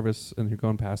streaming service and you're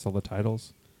going past all the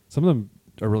titles. Some of them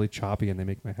are really choppy and they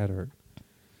make my head hurt.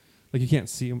 Like you can't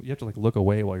see them. You have to like look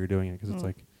away while you're doing it because it's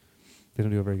like they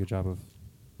don't do a very good job of.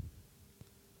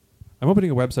 I'm opening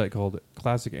a website called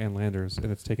Classic Ann Landers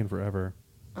and it's taken forever.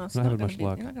 It's Not having gonna much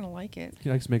luck. You're not going to like it.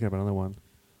 I just making up another one.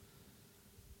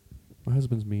 My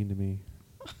husband's mean to me.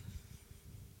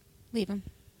 Leave him.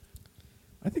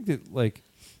 I think that like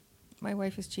My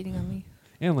wife is cheating on me.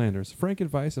 Ann Landers, frank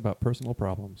advice about personal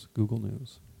problems. Google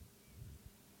News.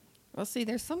 Well, see,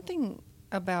 there's something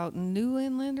about new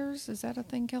inlanders. Is that a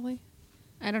thing, Kelly?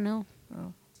 I don't know.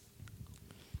 Oh.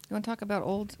 You want to talk about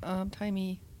old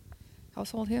timey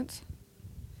household hints?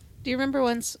 Do you remember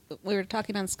once we were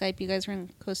talking on Skype? You guys were in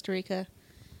Costa Rica,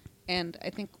 and I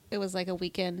think it was like a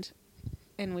weekend,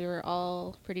 and we were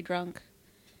all pretty drunk,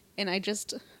 and I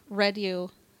just read you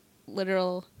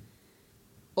literal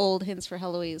old hints for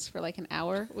Heloise for like an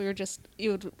hour. We were just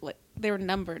they were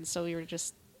numbered, so we were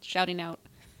just shouting out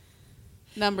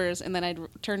numbers, and then I'd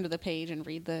turn to the page and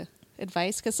read the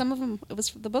advice because some of them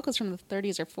the book was from the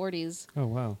 30s or 40s, Oh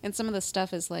wow. and some of the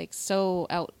stuff is like so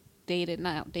outdated.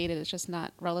 Not outdated. It's just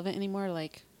not relevant anymore.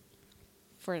 Like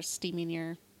for steaming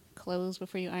your clothes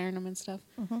before you iron them and stuff.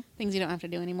 Things you don't have to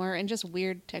do anymore, and just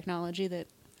weird technology that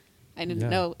I didn't Yeah.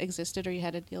 know existed or you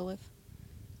had to deal with.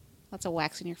 Lots of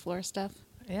waxing your floor stuff.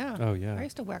 Yeah. Oh yeah. I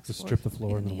used to wax Just floors. strip the floor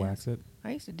Pain and in then the wax ass. it.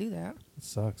 I used to do that. It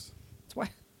sucks.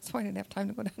 That's why I didn't have time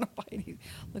to go down and buy any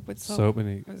liquid soap. Soap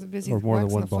and I was busy or more than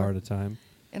waxing one the floor. bar at a time.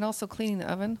 And also cleaning the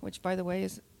oven, which, by the way,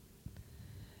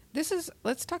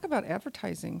 let's talk about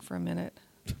advertising for a minute.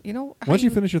 You know, Why don't you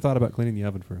finish your thought about cleaning the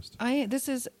oven first? This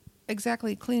is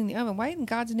exactly cleaning the oven. Why in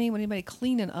God's name would anybody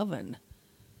clean an oven?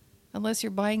 Unless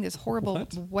you're buying this horrible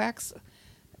What? wax.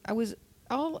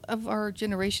 All of our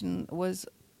generation was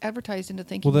advertised into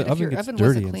thinking Well, the that if oven your gets oven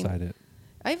dirty wasn't clean. inside it.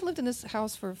 I've lived in this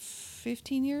house for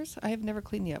 15 years. I have never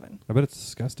cleaned the oven. I bet it's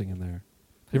disgusting in there.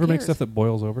 Who You ever make cares? stuff that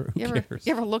boils over? Who You cares?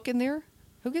 ever look in there?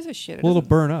 Who gives a shit? It Well, it'll doesn't-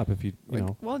 burn up if you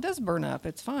know. Well, it does burn up.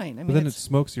 It's fine. I But mean, then it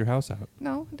smokes your house out.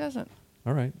 no, it doesn't.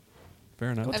 All right.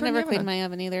 Fair enough. Go I've turn never the oven cleaned on. my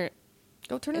oven either.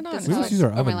 Go turn it It on. does It's We not- just fine. use our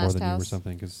Or my oven more last than you or house.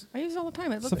 something because I use it all the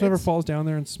time. stuff never falls down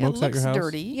there and smokes it out your looks house.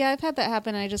 dirty. Yeah, I've had that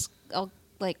happen. I'll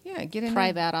like Yeah, get in pry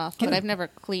there. that off, Get but in- I've never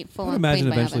full I would on imagine cleaned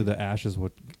my eventually oven. the ashes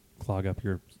would clog up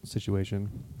your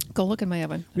situation. Go look in my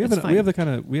oven. We have It's we have the fine.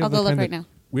 kind of we have I'll the go look kind right that, now.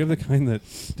 We have the kind that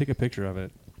take a picture of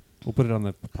it. We'll put it on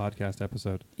the podcast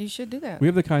episode. You should do that. We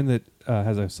have the kind that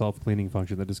has a self-cleaning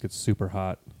function that just gets super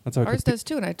hot. That's how I Ours cook does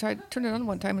too, and I turned it on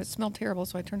one time and it smelled terrible,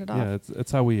 so I turned it off. Yeah,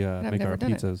 it's how we I've make never our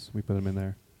done it. pizzas. We put them in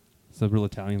there. It's a real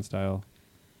Italian style.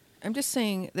 I'm just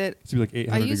saying that It's like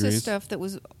 800 I use degrees. this stuff that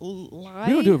was live.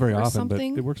 We don't do it very or often,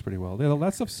 something. but it works pretty well. Yeah,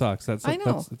 that stuff sucks. That's I know,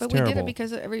 that's, it's but terrible. we did it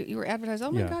because you were advertised.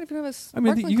 Oh my Yeah. God, if you don't have a I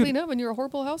mean, sparkling you could- clean oven, you're a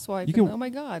horrible housewife. you can- oh my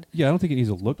God. Yeah, I don't think it needs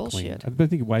to look clean. Bullshit. I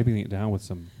think wiping it down with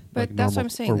some But like that's what normal I'm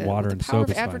saying. or that water the and power soap of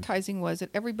is fine. advertising was that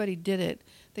everybody did it.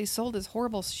 They sold this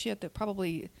horrible shit that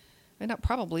probably, and not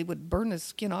probably, would burn the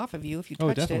skin off of you if you Oh,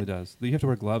 it touched definitely does. You have to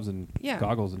wear gloves and Yeah.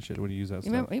 goggles and shit when you use that You,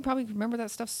 stuff. remember, you probably remember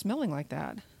that stuff smelling like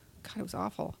that. God, it was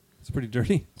awful. It's pretty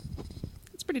dirty.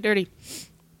 It's pretty dirty.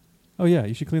 Oh yeah,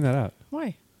 you should clean that out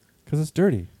Why? because it's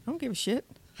dirty. I don't give a shit.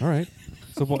 All right.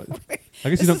 So what? I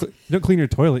guess you don't clean your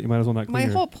toilet. You might as well not clean My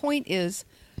your. whole point is,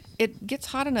 it gets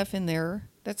hot enough in there.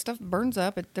 That stuff burns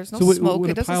up. There's no so smoke. when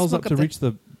It it doesn't piles smoke up to the- reach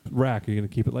the rack, are you going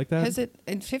to keep it like that? Has it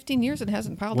in 15 years? It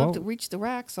hasn't piled Well- up to reach the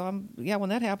rack. So when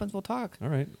that happens, we'll talk. All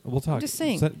right, we'll talk. just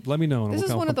saying. Let me know. And This we'll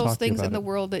is come one of those talk to you things in about the it.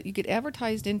 world that you get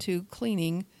advertised into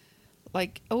cleaning,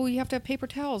 like, oh, you have to have paper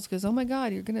towels because oh my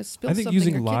God, you're going to spill I think something.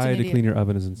 using Your kid's an lye to idiot. clean your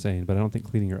oven is insane, but I don't think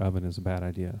cleaning your oven is a bad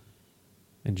idea.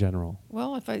 In general,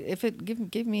 Well, if it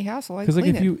gave me hassle, I'd because like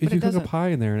clean if you it. But if you it cook a doesn't. pie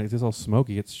in there and it's just all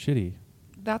smoky, it's shitty.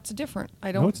 That's different.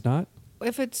 I don't. No, it's not.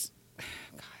 If it's,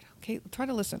 God, okay, try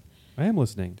to listen. I am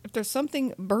listening. If there's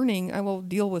something burning, I will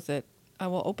deal with it. I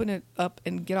will open it up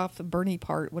and get off the burny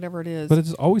part, whatever it is. But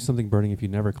it's always something burning if you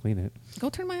never clean it. Go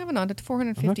turn my oven on to I'm not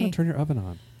 450 going to turn your oven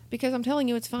on because I'm telling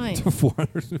you it's fine. to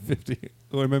 450.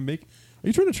 Or am I Are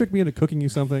you trying to trick me into cooking you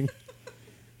something?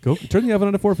 Go turn the oven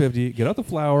on to 450. Get out the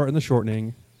flour and the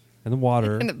shortening and the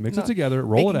water. And the- mix no, it together.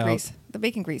 Roll it bacon out. grease. The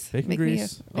bacon grease. Bacon Make me a-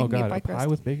 grease. make Oh me a god, pie a pie crust.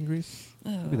 with bacon grease.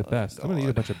 That'd be the Oh, best. I'm gonna eat a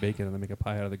God. bunch of bacon and then make a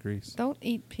pie out of the grease. Don't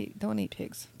eat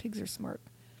pigs. Pigs are smart.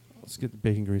 Let's get the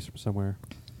bacon grease from somewhere.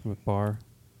 From a bar.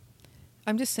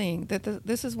 I'm just saying that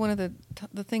this is one of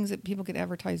the things that people get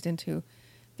advertised into,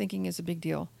 thinking is a big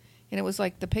deal. And it was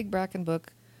like the Peg Bracken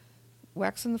book,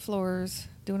 waxing the floors,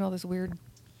 doing all this weird.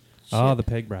 Ah, shit. the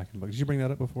Peg Bracken book. Did you bring that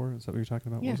up before? Is that what you're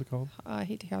talking about? Yeah. What was it called? I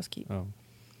hate to housekeep. Oh.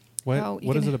 How What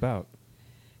you is can- it about?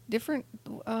 Different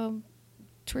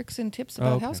tricks and tips Oh,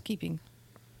 about okay. housekeeping.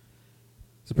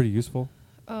 Is it pretty useful?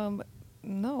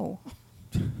 No,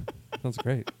 Sounds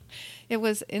great. it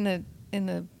was in the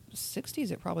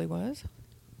 60s. It probably was.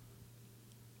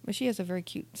 But she has a very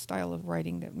cute style of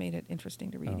writing that made it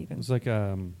interesting to read. Oh, Even it's like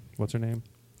what's her name?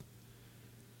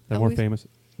 That more Eloise? famous?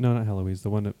 No, not Heloise. The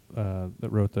one that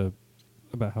wrote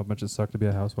about how much it sucked to be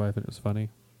a housewife and it was funny.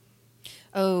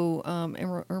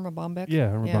 Irma Bombeck.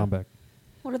 Yeah, Irma Bombeck.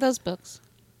 What are those books?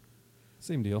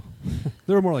 Same deal.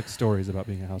 There were more like stories about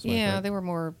being a housewife. Yeah, right? they were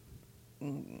more.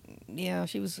 Yeah,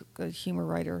 she was a humor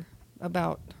writer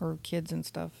about her kids and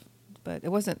stuff, but it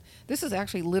wasn't. This is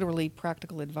actually literally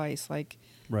practical advice, like,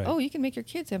 Right. oh, you can make your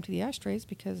kids empty the ashtrays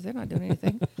because they're not doing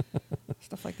anything,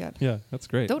 stuff like that. Yeah, that's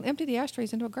great. Don't empty the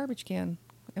ashtrays into a garbage can.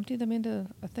 Empty them into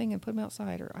a thing and put them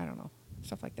outside, or I don't know,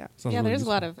 stuff like that. Sounds yeah, really there's a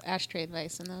lot useful. of ashtray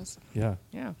advice in those. Yeah.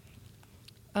 Yeah.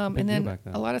 Big And deal then back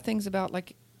then. a lot of things about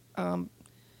like,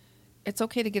 it's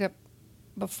okay to get up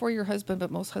before your husband, but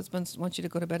most husbands want you to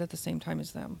go to bed at the same time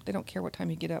as them. They don't care what time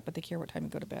you get up, but they care what time you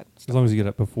go to bed. As long as you get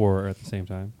up before or at the same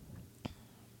time.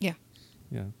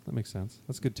 Yeah, that makes sense.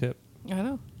 That's a good tip. I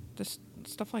know. Just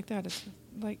stuff like that. It's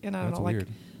like, and I don't That's know, weird.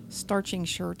 like starching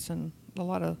shirts and a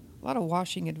lot of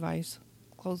washing advice,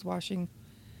 clothes washing.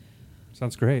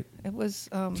 Sounds great. It was.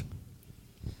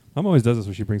 Mom always does this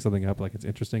when she brings something up like it's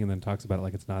interesting and then talks about it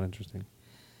like it's not interesting.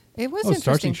 It was Oh, interesting.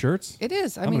 starching shirts? It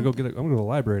is. I'm gonna go get it. I'm gonna go to the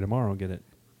library tomorrow and get it.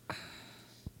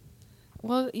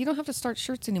 Well, you don't have to start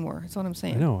shirts anymore. That's what I'm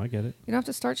saying. I know, I get it. You don't have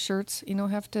to start shirts. You don't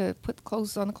have to put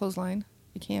clothes on the clothesline.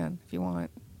 You can if you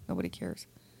want. Nobody cares.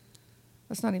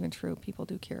 That's not even true. People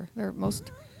do care.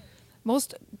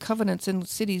 Most covenants in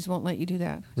cities won't let you do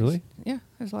that. Really? Yeah.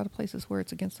 There's a lot of places where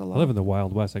it's against the law. I live in the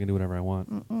Wild West. I can do whatever I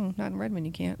want. Not in Redmond.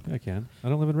 You can't. I can. I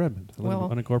don't live in Redmond. I live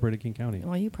Well- in unincorporated King County.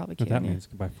 Well, you probably What can. that yeah. means?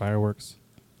 Can buy fireworks.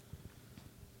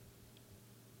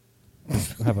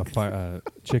 Have a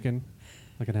chicken.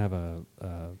 I can have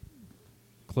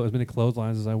as many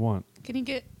clotheslines as I want. Can you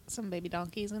get some baby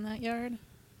donkeys in that yard?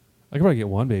 I could probably get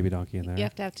one baby donkey in there. You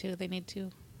have to have two. They need two.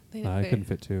 I couldn't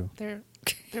fit two. They're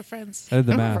friends. I did the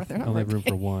They're not math. they're I not only have very room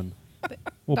for big. one.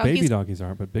 Well, baby Donkeys- donkeys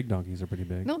aren't, but big donkeys are pretty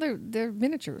big. No, they're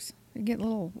miniatures. You get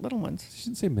little ones. She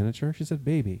didn't say miniature. She said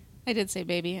baby. I did say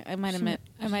baby. I might have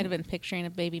been picturing a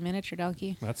baby miniature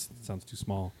donkey. That sounds too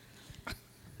small.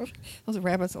 Those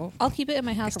rabbits. Oh, I'll keep it in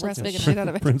my house till it's Caress big the enough. shit out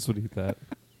of it. Prince would eat that.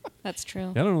 That's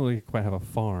true. Yeah, I don't really quite have a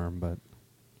farm, but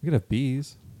we could have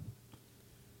bees.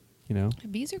 You know,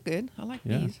 bees are good. I like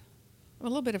Yeah. bees. I'm a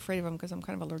little bit afraid of them because I'm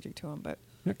kind of allergic to them. But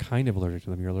you're not kind of allergic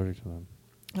to them. You're allergic to them.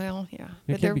 well, yeah.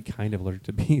 You But can't be kind of allergic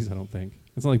to bees. I don't think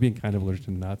it's not like being kind of allergic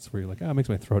to nuts, where you're like, it makes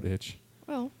my throat itch.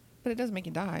 well, but it doesn't make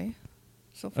you die.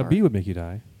 So A far, bee would make you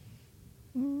die.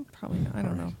 probably not. I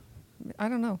don't know. I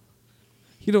don't know.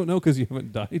 You don't know because you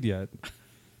haven't died yet.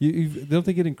 Don't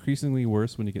they get increasingly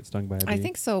worse when you get stung by a bee? I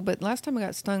think so. But last time I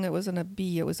got stung, it wasn't a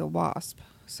bee. It was a wasp.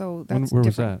 So Where that's was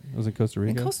different. that? It was in Costa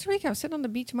Rica. In Costa Rica, I was sitting on the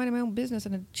beach minding my own business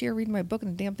in a chair reading my book,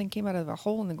 and the damn thing came out of a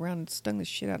hole in the ground and stung the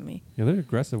shit out of me. Yeah, they're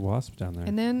aggressive wasps down there.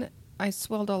 And then I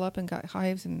swelled all up and got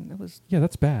hives, and it was Yeah,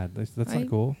 that's bad. That's I- not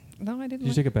cool. no, I didn't.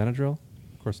 Did you take a Benadryl?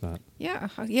 Of course not. Yeah,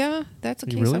 yeah, that's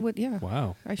the You case. really? I would. Yeah,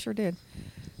 Wow. I sure did.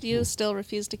 Do you still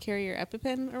refuse to carry your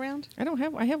EpiPen around? I don't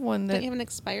have. I have one Don't that you have an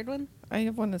expired one? I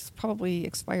have one that's probably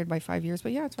expired by 5 years.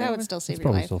 But yeah, it's That right would over- still save It's your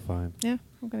probably life. still fine. Yeah,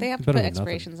 okay. They have to Better put than nothing.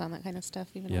 expirations on that kind of stuff,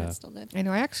 even Yeah. though it's still good. I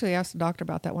know. I actually asked the doctor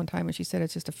about that one time, and she said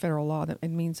it's just a federal law that it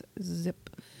means zip.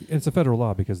 It's a federal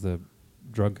law because the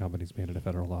drug companies made it a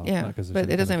federal law. Yeah, not 'cause there's but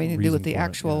any it doesn't have kind of anything to do with reason the for it,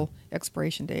 actual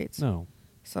expiration dates. yeah. No.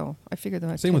 So I figured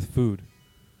that. Same with food.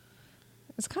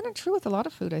 It's kind of true with a lot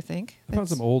of food. I think. I found It's-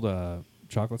 some old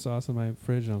chocolate sauce in my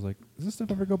fridge, and I was like, "Does this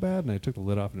stuff ever go bad?" And I took the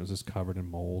lid off, and it was just covered in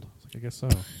mold. I was like, "I guess so."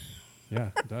 Yeah,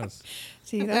 it does.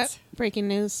 See, that's Breaking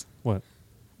news. What?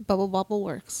 Bubble Bobble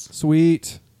works.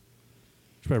 Sweet.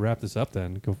 Should probably wrap this up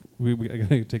then. I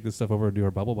gotta take this stuff over and do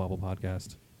our Bubble Bobble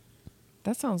podcast.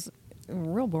 that sounds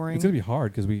real boring. It's gonna be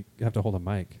hard because we have to hold a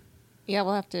mic. Yeah,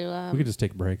 we'll have to. We could just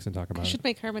take breaks and talk I about should it.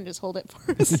 make Herman just hold it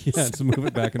for us. Yeah, just move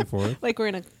it back and forth. Like we're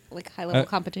in a high level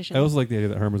competition. I also like the idea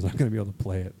that Herman's not going to be able to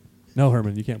play it. No,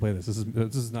 Herman, you can't play this. This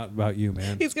is not about you,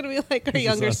 man. He's gonna be like our This is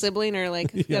younger us. sibling or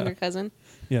like Yeah. younger cousin.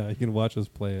 Yeah, you can watch us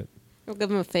play it. We'll give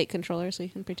him a fake controller so he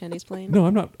can pretend he's playing. No,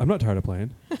 I'm not. I'm not tired of playing.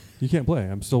 You can't play.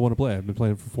 I still want to play. I've been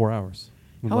playing for 4 hours.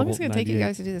 I'm How long level is it going to take you 98.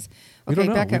 guys to do this? We Okay, don't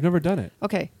know. back We've up. never done it.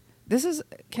 Okay, this is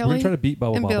We're Kelly. gonna try to beat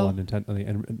Bubble and Bobble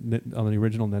Bill. on the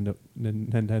original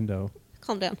Nintendo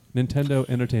Calm down. Nintendo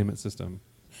Entertainment System.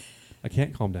 I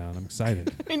can't calm down. I'm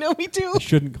excited. I know we do. I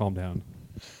shouldn't calm down.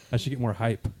 I should get more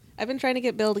hype I've been trying to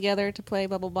get Bill together to play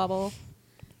Bubble Bobble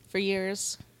for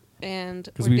years, and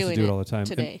because we're we used doing to do it all the time.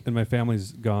 today. And my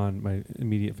family's gone. My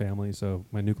immediate family, so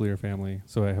my nuclear family.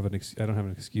 So I have I don't have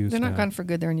an excuse. They're not now. gone for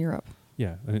good. They're in Europe.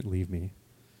 Yeah, they didn't leave me.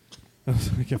 I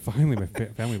was like, yeah, finally, my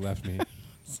family left me.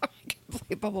 So I can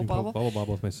play Bubble And Bobble. Bubble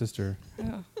Bobble with my sister. Yeah.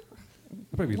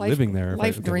 I'd probably be Life- living there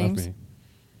life if they left dreams. me.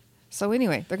 So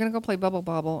anyway, they're going to go play Bubble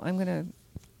Bobble. I'm going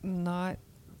to not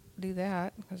do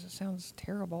that because it sounds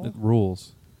terrible. It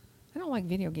rules. I don't like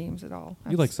video games at all.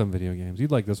 You like some video games.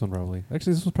 You'd like this one probably.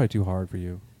 Actually, this one's probably too hard for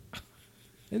you.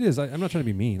 It is. I'm not trying to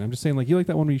be mean. I'm just saying, like, you like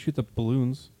that one where you shoot the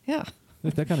balloons. Yeah.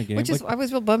 Like that kind of game. Which is, like, I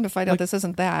was real bummed to find out like- this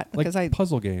isn't that like because I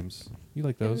puzzle games. You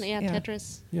like those? And, yeah, Yeah.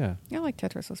 Tetris. Yeah. I like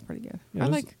Tetris. Was pretty good. Yeah, I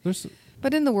there's- like, there's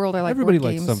but in the world, I like everybody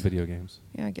board likes games. some video games.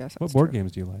 Yeah, I guess. What that's board true.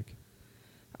 games do you like?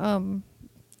 Um,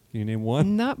 Can you name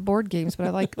one? not board games, but I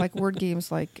like word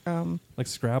games like Like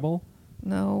Scrabble?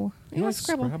 no. You Yeah, like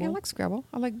Scrabble. Yeah, I Scrabble? like Scrabble.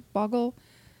 I like Boggle.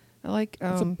 I like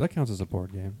That counts as a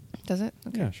board game. does it?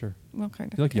 Okay. Yeah, sure. Well,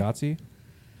 kind of. Do you like okay. Yahtzee?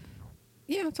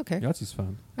 Yeah, it's okay. Yahtzee's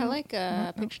fun. I like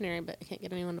no. Pictionary, but I can't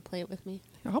get anyone to play it with me.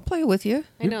 I'll play it with you.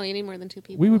 I know you need more than two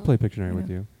people. We would play Pictionary with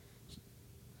Yeah. you.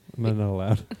 I'm not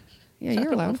allowed. Yeah, I you're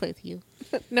don't want allowed. to play with you.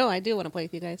 No, I do want to play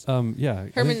with you guys. Yeah.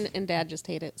 Herman and Dad just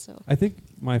hate it. So I think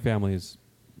my family is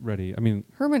ready. I mean,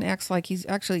 Herman acts like he's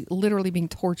actually literally being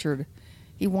tortured.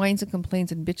 He whines and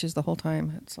complains and bitches the whole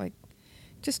time. It's like,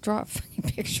 just draw a fucking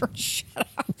picture and shut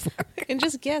up. and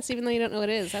just guess, even though you don't know what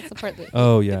it is. That's the part that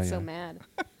Oh, yeah, gets so yeah. mad.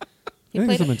 I You think played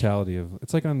it's the it? mentality of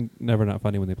it's like on Never Not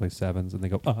Funny when they play sevens and they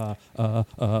go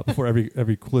before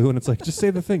every clue, and it's like just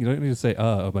say the thing. You don't need to say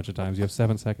a bunch of times. You have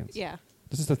 7 seconds. Yeah.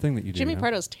 This is the thing that you do. Jimmy you know?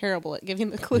 Pardo's terrible at giving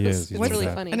the clues. is. He's It's really really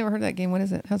bad. funny. I never heard that game. What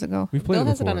is it? How's it go? We've played Bill it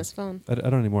has it before. on his phone. I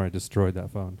don't anymore. I destroyed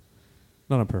that phone.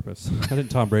 Not on purpose. I didn't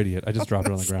Tom Brady it. I just dropped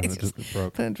it on the ground and it just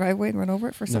broke. Put it in the driveway and run over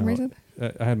it for some No, reason?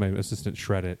 I had my assistant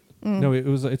shred it. No,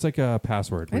 it's like a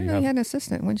password. I didn't know you had an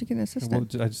assistant. When did you get an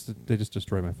assistant? Well, they just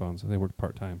destroyed my phone, so they worked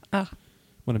part time. Ah.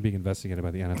 When I'm being investigated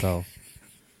by the NFL.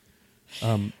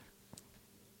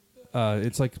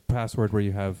 It's like password where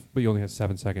you have, but you only have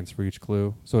 7 seconds for each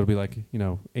clue. So it'll be like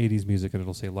 80s music, and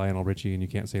it'll say Lionel Richie, and you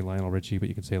can't say Lionel Richie, but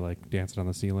you can say like Dancing on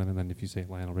the Ceiling, and then if you say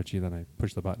Lionel Richie, then I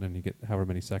push the button, and you get however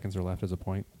many seconds are left as a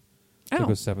point. So it Oh,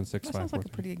 goes 7, 6, that 5, sounds 4, like a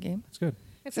 3. pretty good game. It's good.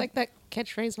 It's like that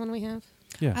catchphrase one we have.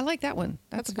 Yeah, I like that one.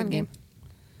 That's a fun good game.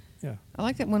 yeah. I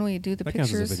like that when we do the That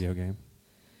counts pictures as a video game.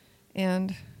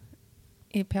 and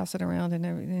you pass it around and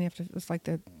then you have to. It's like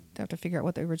they have to figure out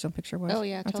what the original picture was. Oh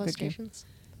yeah, that's a good game. Telestrations.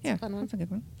 Yeah, a fun one. that's a good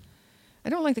one. I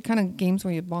don't like the kind of games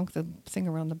where you bonk the thing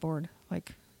around the board.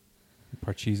 Like,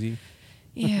 Parcheesi.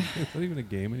 yeah, It's not even a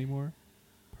game anymore.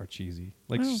 Parcheesi.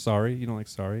 Like Oh. Sorry. You don't like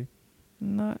Sorry?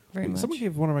 not very much. Someone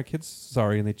gave one of my kids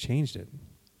Sorry, and they changed it.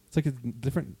 It's like a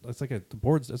different. It's like the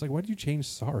boards. It's like, why did you change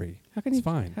Sorry? How can It's you?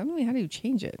 fine. How do you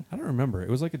change it? I don't remember. It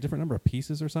was like a different number of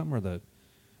pieces or something, or it was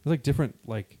like different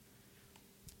like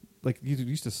you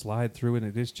used to slide through it,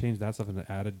 and they just changed that stuff and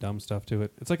added dumb stuff to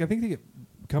it. It's like I think they get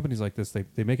companies like this.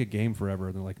 They make a game forever,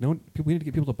 and they're like, no, we need to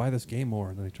get people to buy this game more,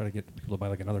 and then they try to get people to buy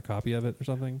like another copy of it or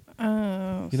something.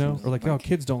 Oh, Or like, oh,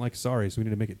 kids don't like Sorry, so we need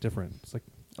to make it different. It's like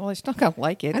well, I still gotta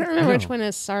like it. I don't remember which know. one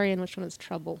is Sorry and which one is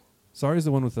Trouble. Sorry is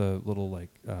the one with the little like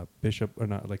bishop or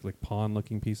not like pawn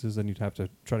looking pieces, and you'd have to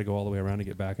try to go all the way around to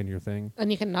get back into your thing.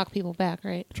 And you can knock people back,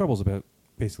 right? Trouble's about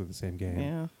basically the same game.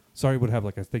 Yeah. Sorry would have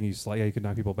like a thing you slide. Yeah, you could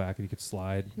knock people back, and you could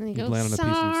slide. And then you You'd go, land on a piece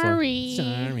and "Sorry."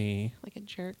 slide. Sorry. Like a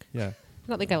jerk. Yeah. I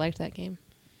don't think I liked that game.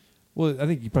 Well, I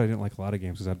think you probably didn't like a lot of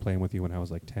games because I'd play them with you when I was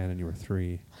like 10 and you were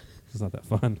 3. It's not that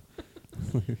fun.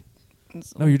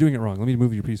 No, you're doing it wrong. Let me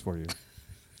move your piece for you.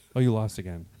 Oh, you lost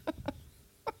again.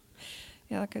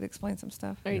 Yeah, that could explain some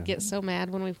stuff. Or you'd Yeah. get so mad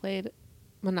when we played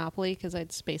Monopoly because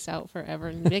I'd space out forever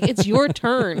and be like, it's your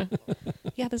turn.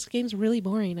 Yeah, this game's really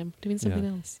boring. I'm doing something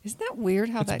Yeah. else. Isn't that weird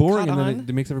how It's that boring, caught and on? then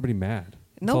it makes everybody mad.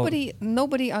 It's all-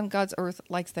 Nobody on God's earth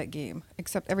likes that game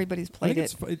except everybody's I played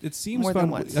think it. it seems more fun.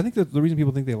 than once. I think the reason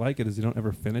people think they like it is they don't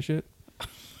ever finish it.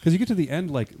 Because you get to the end,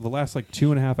 like the last like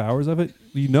 2.5 hours of it,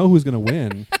 you know who's going to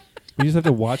win. You just have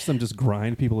to watch them just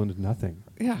grind people into nothing.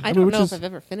 Yeah, I mean, don't which know is- if I've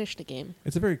ever finished a game.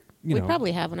 It's a very We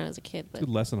probably have when I was a kid, but good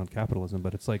lesson on capitalism,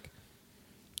 but it's like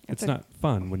It's it's not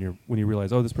fun when you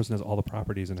realize, oh, this person has all the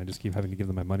properties, and I just keep having to give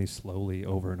them my money slowly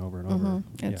over and over and over.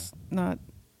 It's not.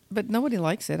 But nobody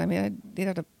likes it. I mean, you'd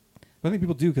have to. But I think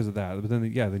people do because of that. But then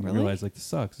you Really? realize like this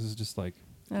sucks. This is just like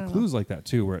I don't know. Clues like that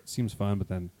too, where it seems fun, but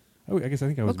then I guess I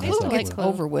think I was Well, messed Clue up gets with Clue.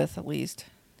 over with at least.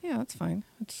 Yeah, that's fine.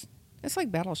 It's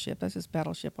like Battleship. That's just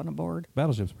Battleship on a board.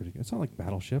 Battleship's pretty good. It's not like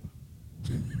Battleship.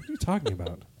 What are you talking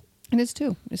about? And it's two.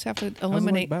 You just have to How's it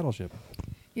eliminate. like Battleship.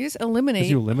 You just eliminate.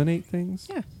 Because you eliminate things.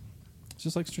 Yeah. It's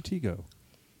just like Stratego.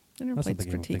 I never That's played not the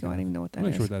game I'm Stratego. thinking I don't of. even know what I'm that not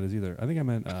is. sure what that is either. I think I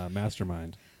meant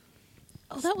Mastermind.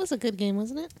 oh, that was a good game,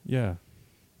 wasn't it? Yeah,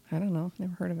 I don't know.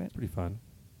 Never heard of it. pretty fun.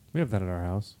 We have that at our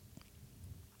house.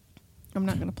 I'm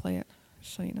not going to play it.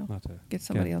 Just so you know. Not to Get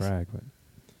somebody else. brag, but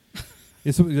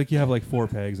it's something like you have like 4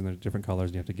 pegs and they're different colors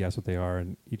and you have to guess what they are,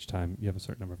 and each time you have a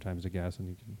certain number of times to guess, and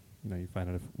you can you find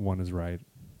out if one is right.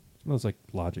 It's one of those like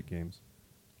logic games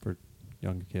for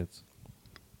young kids.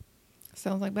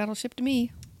 Sounds like Battleship to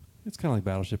me. It's kind of like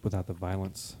Battleship without the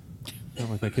violence. I don't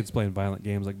like my kids playing violent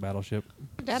games like Battleship.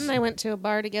 Dad and I went to a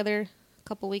bar together a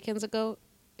couple weekends ago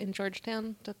in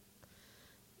Georgetown.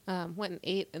 Went and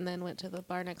ate, and then went to the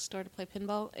bar next door to play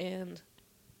pinball. And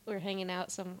we were hanging out.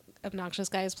 Some obnoxious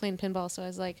guy was playing pinball, so I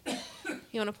was like,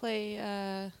 "You want to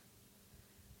play?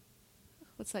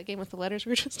 What's that game with the letters we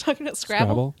were just talking about?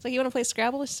 Scrabble." It's like, "You want to play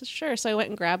Scrabble?" I said, "Sure." So I went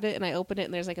and grabbed it, and I opened it,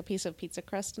 and there's like a piece of pizza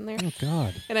crust in there. Oh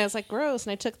God! And I was like, gross.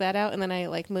 And I took that out, and then I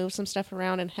like moved some stuff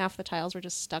around, and half the tiles were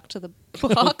just stuck to the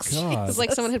box. God. It was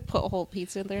like someone had put a whole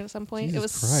pizza in there at some point. Jesus it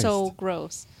was Christ. so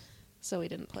gross. So we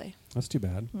didn't play. That's too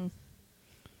bad.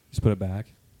 Just put it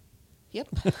back. Yep.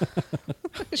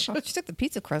 Oh, she took the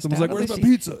pizza crust Someone's out. like, At "Where's my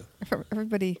least pizza?"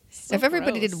 Everybody, So if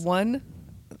everybody did gross. one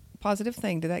positive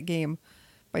thing to that game.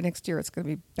 By next year, it's going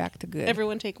to be back to good.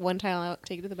 Everyone take one tile out,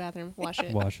 take it to the bathroom, wash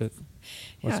it. Wash it.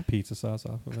 Wash Yeah. the pizza sauce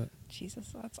off of it.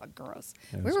 Jesus, that's all gross.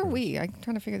 Yeah, Where it's were gross. we? I'm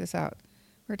trying to figure this out.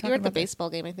 We were You talking were at the about baseball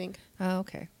game, I think. Oh,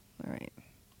 okay. All right.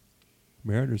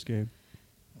 Mariners game.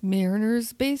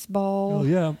 Mariners baseball. Oh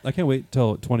yeah, I can't wait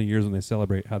till 20 years when they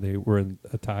celebrate how they were in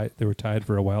a tie. They were tied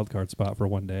for a wild card spot for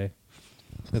one day.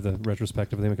 At the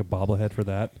retrospective, they make a bobblehead for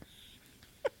that.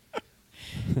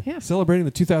 Yeah. Celebrating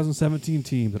the 2017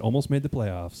 team that almost made the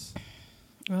playoffs.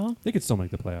 Well, They could still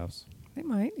make the playoffs. they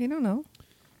might. You don't know.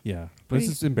 Yeah, but Pretty-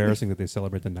 it's just embarrassing that they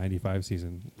celebrate the '95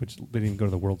 season, which they didn't even go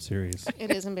to the World Series.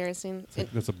 It is embarrassing. It's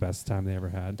like, that's the best time they ever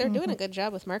had. They're doing a good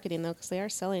job with marketing, though, because they are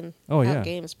selling Oh, out yeah.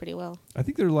 games pretty well. I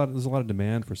think there's a lot of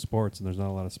demand for sports, and there's not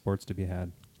a lot of sports to be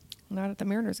had. Not at the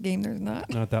Mariners game. There's not.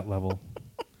 Not at that level.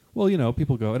 Well, you know,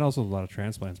 people go, and also a lot of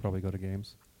transplants probably go to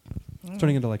games. It's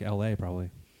turning into like LA, probably.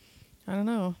 I don't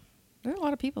know. There are a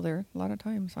lot of people there. A lot of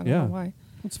times. I don't Yeah. know why.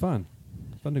 It's fun.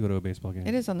 It's fun to go to a baseball game.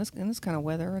 It is in this kind of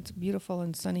weather. It's beautiful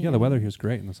and sunny. Yeah, the and- weather here is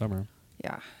great in the summer.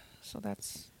 Yeah. So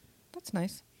that's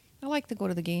nice. I like to go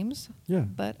to the games, Yeah.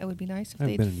 but it would be nice if I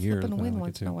haven't they'd been in years, flip and but I win like it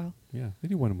once in too. a while. Yeah, they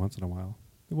do win once in a while.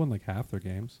 They won like half their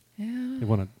games. Yeah. They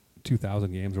won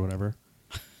 2,000 games or whatever.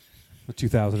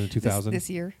 2,000 and 2,000. This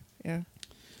year. Yeah.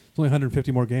 It's only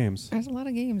 150 more games. There's a lot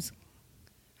of games.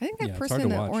 I think that Yeah, it's person hard in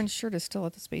to the watch. orange shirt is still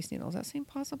at the Space Needle. Does that seem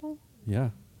possible? Yeah.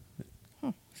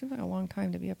 Huh. Seems like a long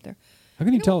time to be up there. How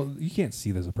can you know- tell? You can't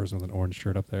see there's a person with an orange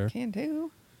shirt up there. Can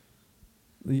do.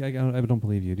 I don't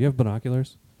believe you. Do you have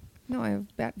binoculars? No, I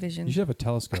have bat vision. You should have a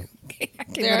telescope. Okay, I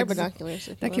came There out are exa- binoculars.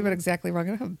 If That you came out want. exactly wrong. I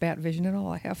don't have bat vision at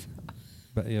all. I have.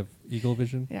 But you have eagle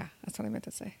vision. Yeah, that's what I meant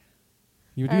to say.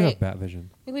 You do All have right. bat vision.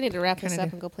 I think we need to wrap this Kinda up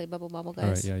do. and go play Bubble Bobble, All right.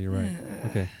 guys. Yeah, you're right.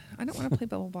 Okay. I don't want to play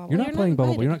Bubble Bobble. You're not You're playing not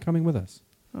Bubble, but you're invited. not coming with us.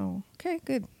 Oh, okay,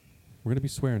 good. We're gonna be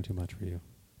swearing too much for you.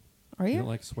 Are you? You don't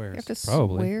like swears. You have to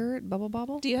Probably. swear at Bubble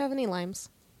Bobble? Do you have any limes?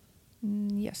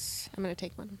 Yes. I'm going to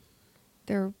take one.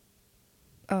 They're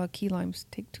key limes.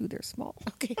 Take 2. They're small.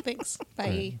 Okay, thanks.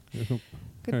 Bye. All right. All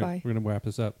Goodbye. right, we're gonna wrap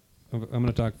this up. I'm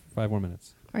gonna talk 5 more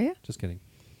minutes. Are you? Just kidding.